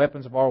flesh. For the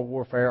weapons of our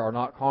warfare are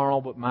not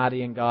carnal, but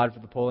mighty in God for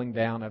the pulling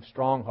down of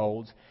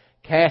strongholds,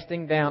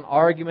 casting down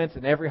arguments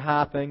and every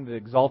high thing that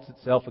exalts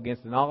itself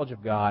against the knowledge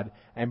of God,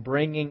 and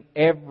bringing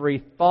every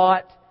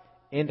thought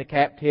into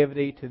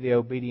captivity to the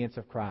obedience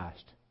of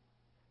Christ."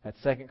 That's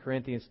 2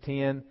 Corinthians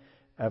 10,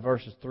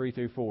 verses 3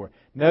 through 4.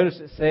 Notice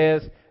it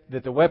says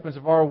that the weapons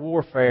of our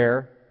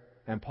warfare,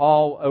 and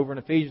Paul over in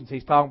Ephesians,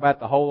 he's talking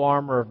about the whole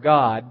armor of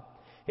God.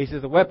 He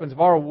says the weapons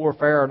of our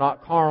warfare are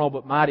not carnal,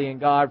 but mighty in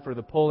God for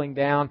the pulling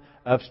down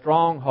of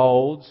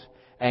strongholds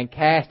and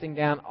casting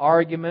down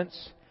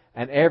arguments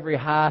and every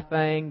high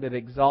thing that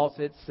exalts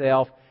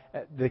itself.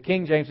 The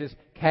King James says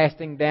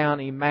casting down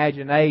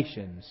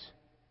imaginations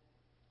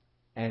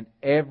and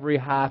every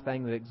high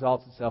thing that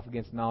exalts itself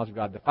against the knowledge of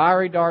God. The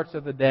fiery darts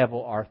of the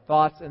devil are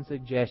thoughts and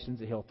suggestions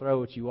that he'll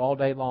throw at you all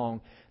day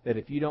long, that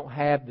if you don't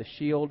have the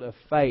shield of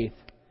faith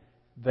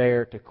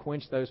there to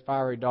quench those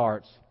fiery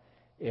darts,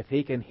 if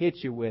he can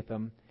hit you with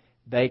them,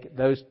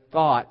 those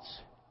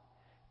thoughts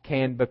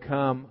can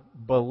become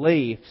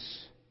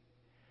beliefs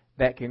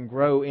that can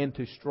grow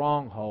into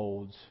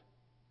strongholds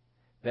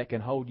that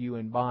can hold you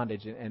in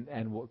bondage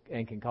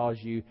and can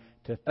cause you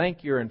to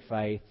think you're in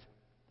faith,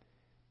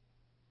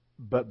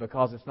 but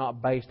because it's not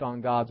based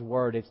on God's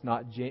Word, it's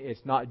not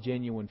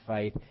genuine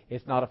faith.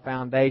 It's not a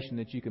foundation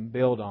that you can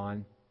build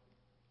on.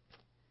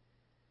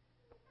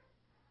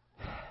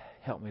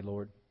 Help me,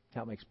 Lord.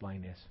 Help me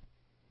explain this.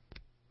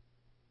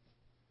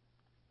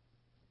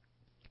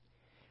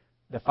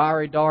 The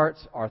fiery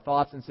darts are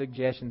thoughts and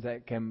suggestions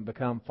that can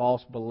become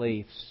false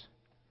beliefs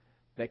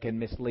that can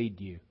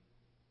mislead you.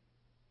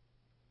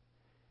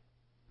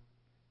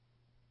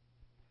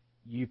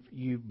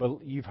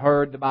 You've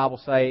heard the Bible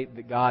say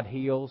that God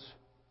heals,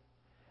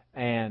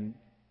 and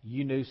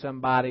you knew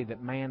somebody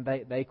that, man,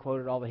 they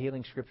quoted all the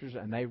healing scriptures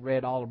and they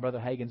read all of Brother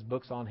Hagin's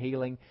books on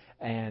healing,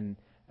 and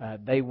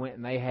they went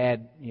and they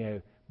had,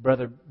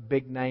 Brother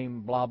Big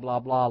Name blah blah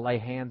blah lay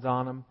hands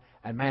on them,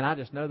 and man, I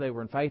just know they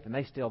were in faith, and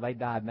they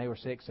died and they were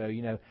sick. So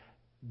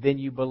then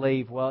you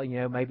believe, well,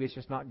 maybe it's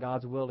just not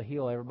God's will to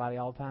heal everybody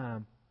all the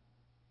time.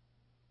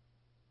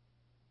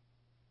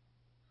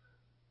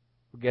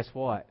 Well, guess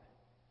what?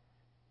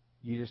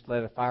 You just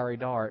let a fiery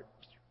dart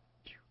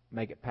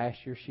make it past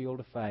your shield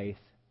of faith,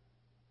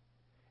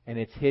 and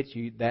it's hit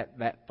you,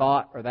 that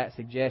thought or that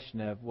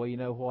suggestion of, well, you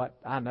know what?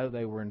 I know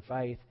they were in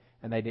faith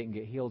and they didn't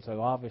get healed, so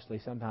obviously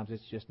sometimes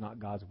it's just not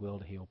God's will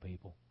to heal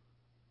people.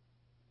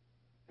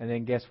 And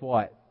then guess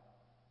what?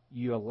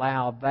 You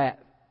allow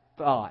that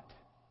thought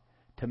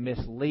to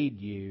mislead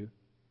you,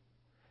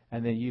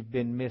 and then you've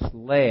been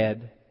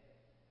misled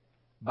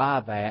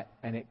by that,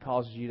 and it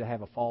causes you to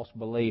have a false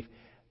belief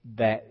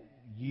that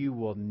you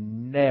will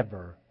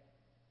never,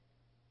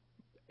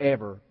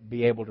 ever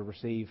be able to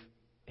receive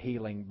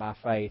healing by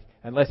faith,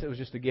 unless it was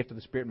just a gift of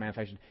the Spirit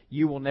manifestation.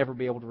 You will never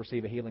be able to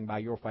receive a healing by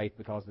your faith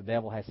because the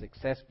devil has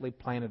successfully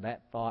planted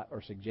that thought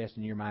or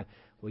suggestion in your mind.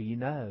 Well,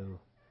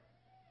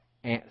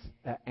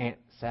 Aunt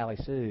Sally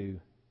Sue,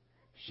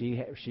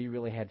 she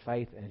really had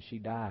faith and she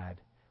died.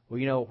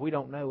 Well, we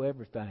don't know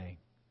everything.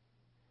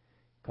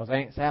 Because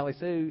Aunt Sally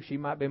Sue, she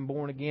might have been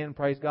born again,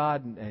 praise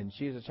God, and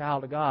she's a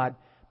child of God.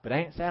 But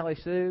Aunt Sally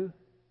Sue,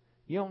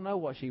 you don't know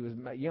what she was.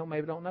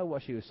 Maybe don't know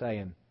what she was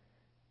saying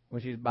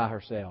when she was by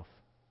herself.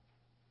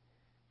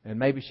 And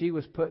maybe she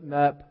was putting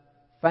up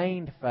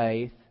feigned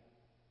faith,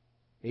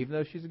 even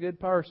though she's a good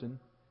person.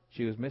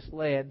 She was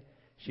misled.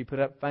 She put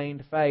up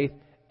feigned faith,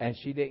 and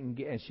she didn't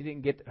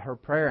get her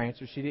prayer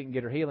answered. She didn't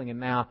get her healing, and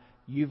now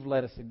you've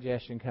let a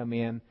suggestion come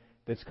in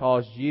that's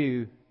caused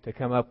you to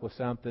come up with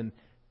something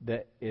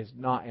that is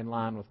not in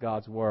line with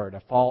God's Word.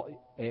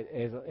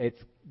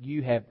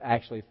 You have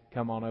actually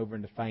come on over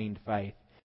into feigned faith.